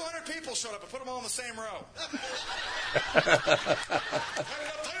 200 people showed up and put them all in the same row. Tighten it up,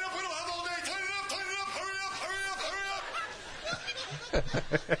 tighten it up. We don't have all day. Tighten it up, tighten it up. Hurry up, hurry up,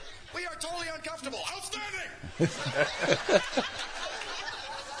 hurry up. We are totally uncomfortable. Outstanding.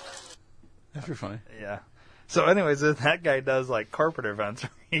 That's pretty funny. Yeah. So anyways, that guy does like corporate events.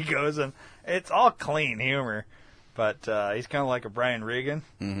 He goes and it's all clean humor, but he's kind of like a Brian Regan.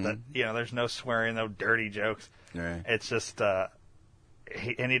 That there's no swearing, no dirty jokes. Right. It's just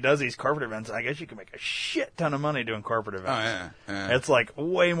he does these corporate events. I guess you can make a shit ton of money doing corporate events. Oh yeah. It's like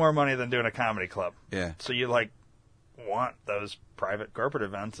way more money than doing a comedy club. Yeah. So you like want those private corporate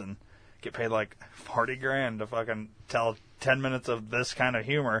events and get paid like $40,000 to fucking tell 10 minutes of this kind of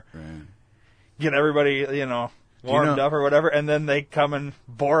humor. Right. Get everybody, warmed up or whatever, and then they come and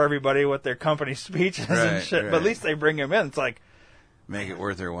bore everybody with their company speeches and shit. Right. But at least they bring him in. It's like, make it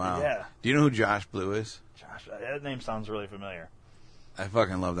worth their while. Yeah. Do you know who Josh Blue is? Josh, that name sounds really familiar. I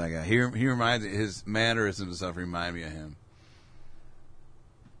fucking love that guy. He reminds his mannerisms and stuff remind me of him.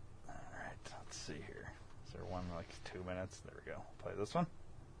 All right, let's see here. Is there one like 2 minutes? There we go. Play this one.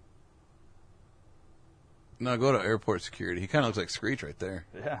 No, go to airport security. He kind of looks like Screech right there.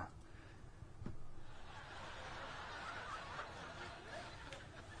 Yeah.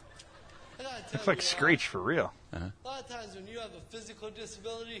 Looks like Screech for real. Uh-huh. A lot of times when you have a physical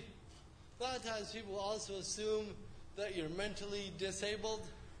disability, a lot of times people also assume that you're mentally disabled.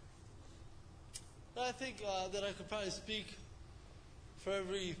 And I think that I could probably speak for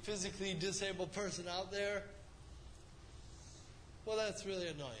every physically disabled person out there. Well, that's really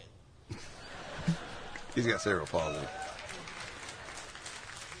annoying. He's got cerebral palsy.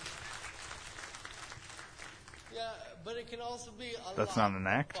 Yeah, but it can also be a That's lot not an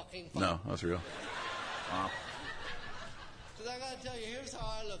act? fucking fun. No, that's real. Wow. Because I gotta tell you, here's how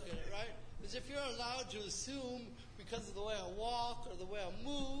I look at it, right? Is if you're allowed to assume because of the way I walk or the way I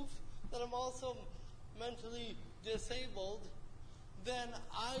move that I'm also mentally disabled, then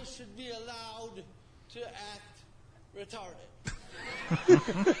I should be allowed to act retarded.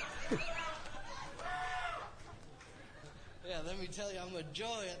 Yeah, let me tell you, I'm a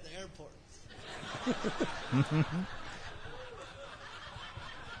joy at the airports.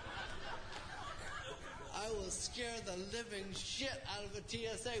 I will scare the living shit out of a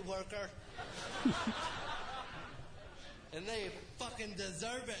TSA worker. And they fucking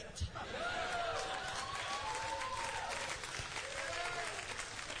deserve it.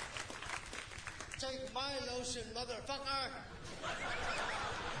 Take my lotion, motherfucker.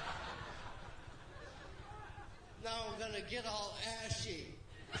 Now I'm gonna get all ashy.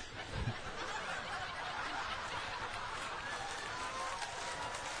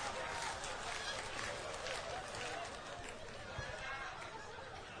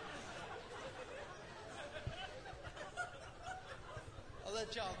 I'll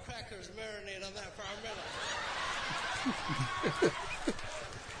let y'all crackers marinate on that for a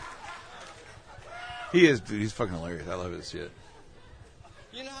minute. He's fucking hilarious. I love his shit.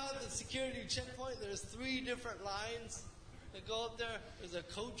 You know how at the security checkpoint there's 3 different lines that go up there? There's a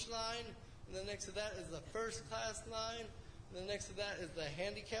coach line, and then next to that is the first class line, and then next to that is the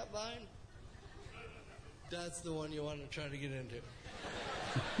handicap line. That's the one you want to try to get into.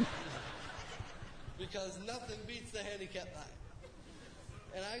 Because nothing beats the handicap line.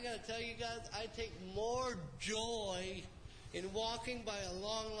 And I gotta tell you guys, I take more joy in walking by a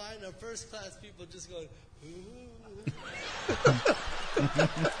long line of first class people just going, ooh.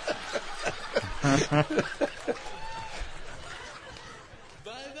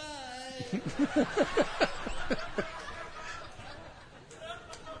 Bye-bye.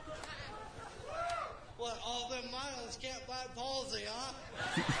 What, all them miles can't buy palsy, huh?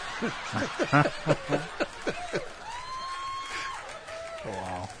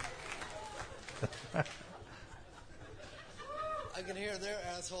 Wow. I can hear their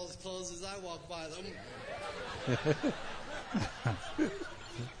assholes close as I walk by them.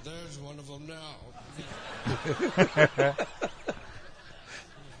 There's one of them now.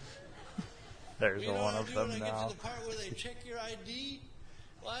 There's You know one what I of do them when I get now. to the part where they check your ID?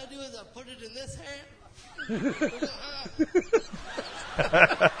 What I do is I put it in this hand.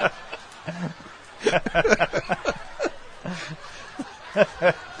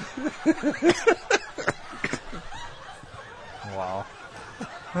 Wow.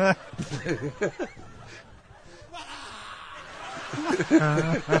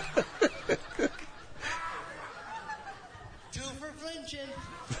 Two for flinching.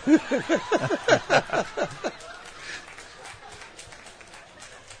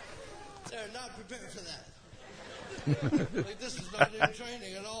 They're not prepared for that. Like, this is not in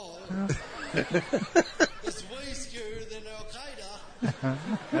training at all. It's way scarier than Al-Qaeda.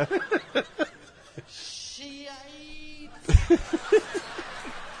 Shiite.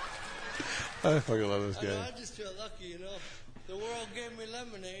 I fucking love this I know, guy. I just feel lucky, you know. The world gave me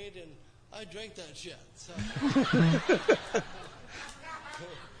lemonade, and I drank that shit. So.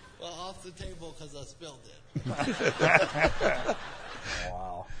 Well, off the table because I spilled it.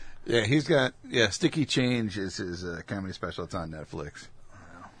 Wow. Yeah, he's got Sticky Change is his comedy special. It's on Netflix.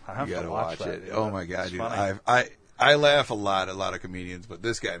 I have You gotta to watch that, it. dude. Oh my god, It's dude! funny. I laugh a lot of comedians, but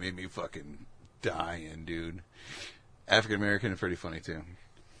this guy made me fucking dying, dude. African American and pretty funny too.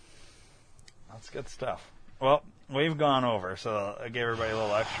 That's good stuff. Well, we've gone over, so I gave everybody a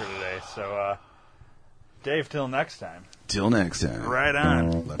little extra today. So, Dave, till next time. Till next time. Right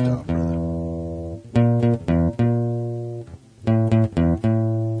on. Left off, brother.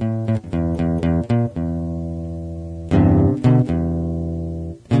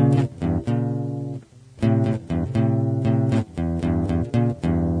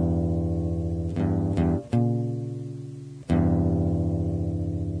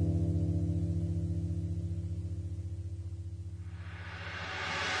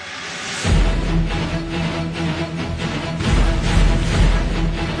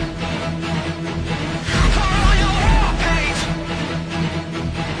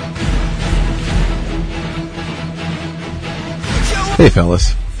 Hey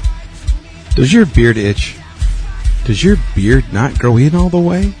fellas, does your beard itch? Does your beard not grow in all the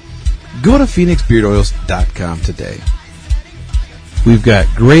way? Go to PhoenixBeardOils.com today. We've got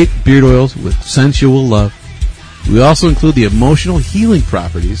great beard oils with sensual love. We also include the emotional healing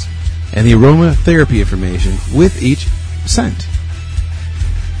properties and the aromatherapy information with each scent.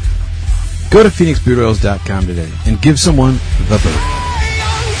 Go to PhoenixBeardOils.com today and give someone the bird.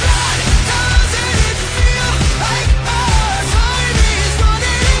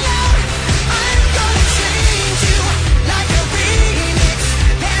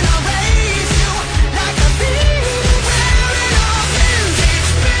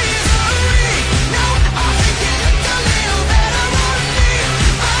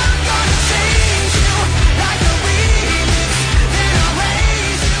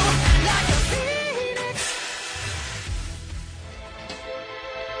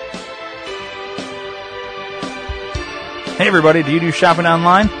 Hey everybody, do you do shopping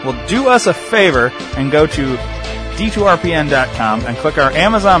online? Well, do us a favor and go to d2rpn.com and click our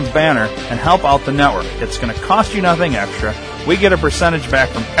Amazon banner and help out the network. It's going to cost you nothing extra. We get a percentage back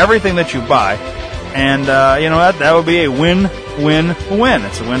from everything that you buy. And you know what? That would be a win-win-win.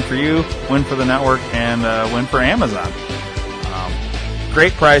 It's a win for you, win for the network, and a win for Amazon.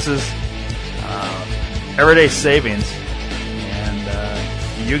 Great prices, everyday savings,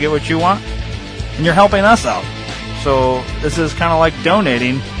 and you get what you want, and you're helping us out. So this is kind of like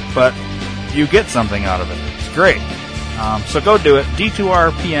donating, but you get something out of it. It's great. So go do it.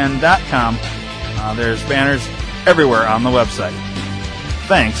 d2rpn.com. There's banners everywhere on the website.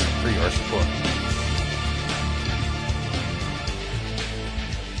 Thanks for your support.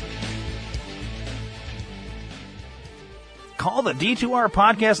 Call the D2R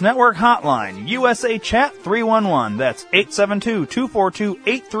Podcast Network hotline, USA Chat 311. That's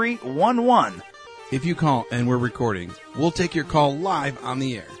 872-242-8311. If you call and we're recording, we'll take your call live on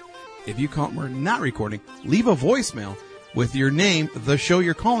the air. If you call and we're not recording, leave a voicemail with your name, the show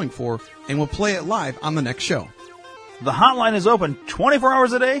you're calling for, and we'll play it live on the next show. The hotline is open 24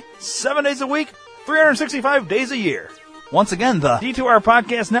 hours a day, 7 days a week, 365 days a year. Once again, the D2R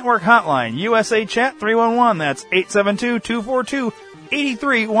Podcast Network hotline, USA Chat 311. That's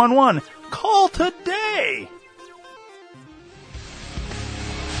 872-242-8311. Call today!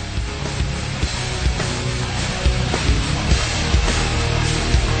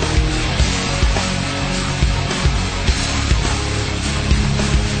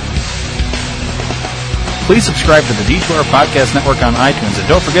 Please subscribe to the D2R Podcast Network on iTunes, and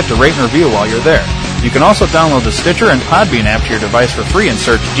don't forget to rate and review while you're there. You can also download the Stitcher and Podbean app to your device for free and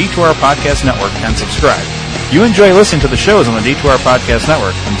search D2R Podcast Network and subscribe. You enjoy listening to the shows on the D2R Podcast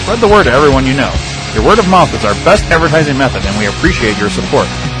Network, and spread the word to everyone you know. Your word of mouth is our best advertising method, and we appreciate your support.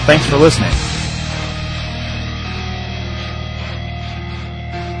 Thanks for listening.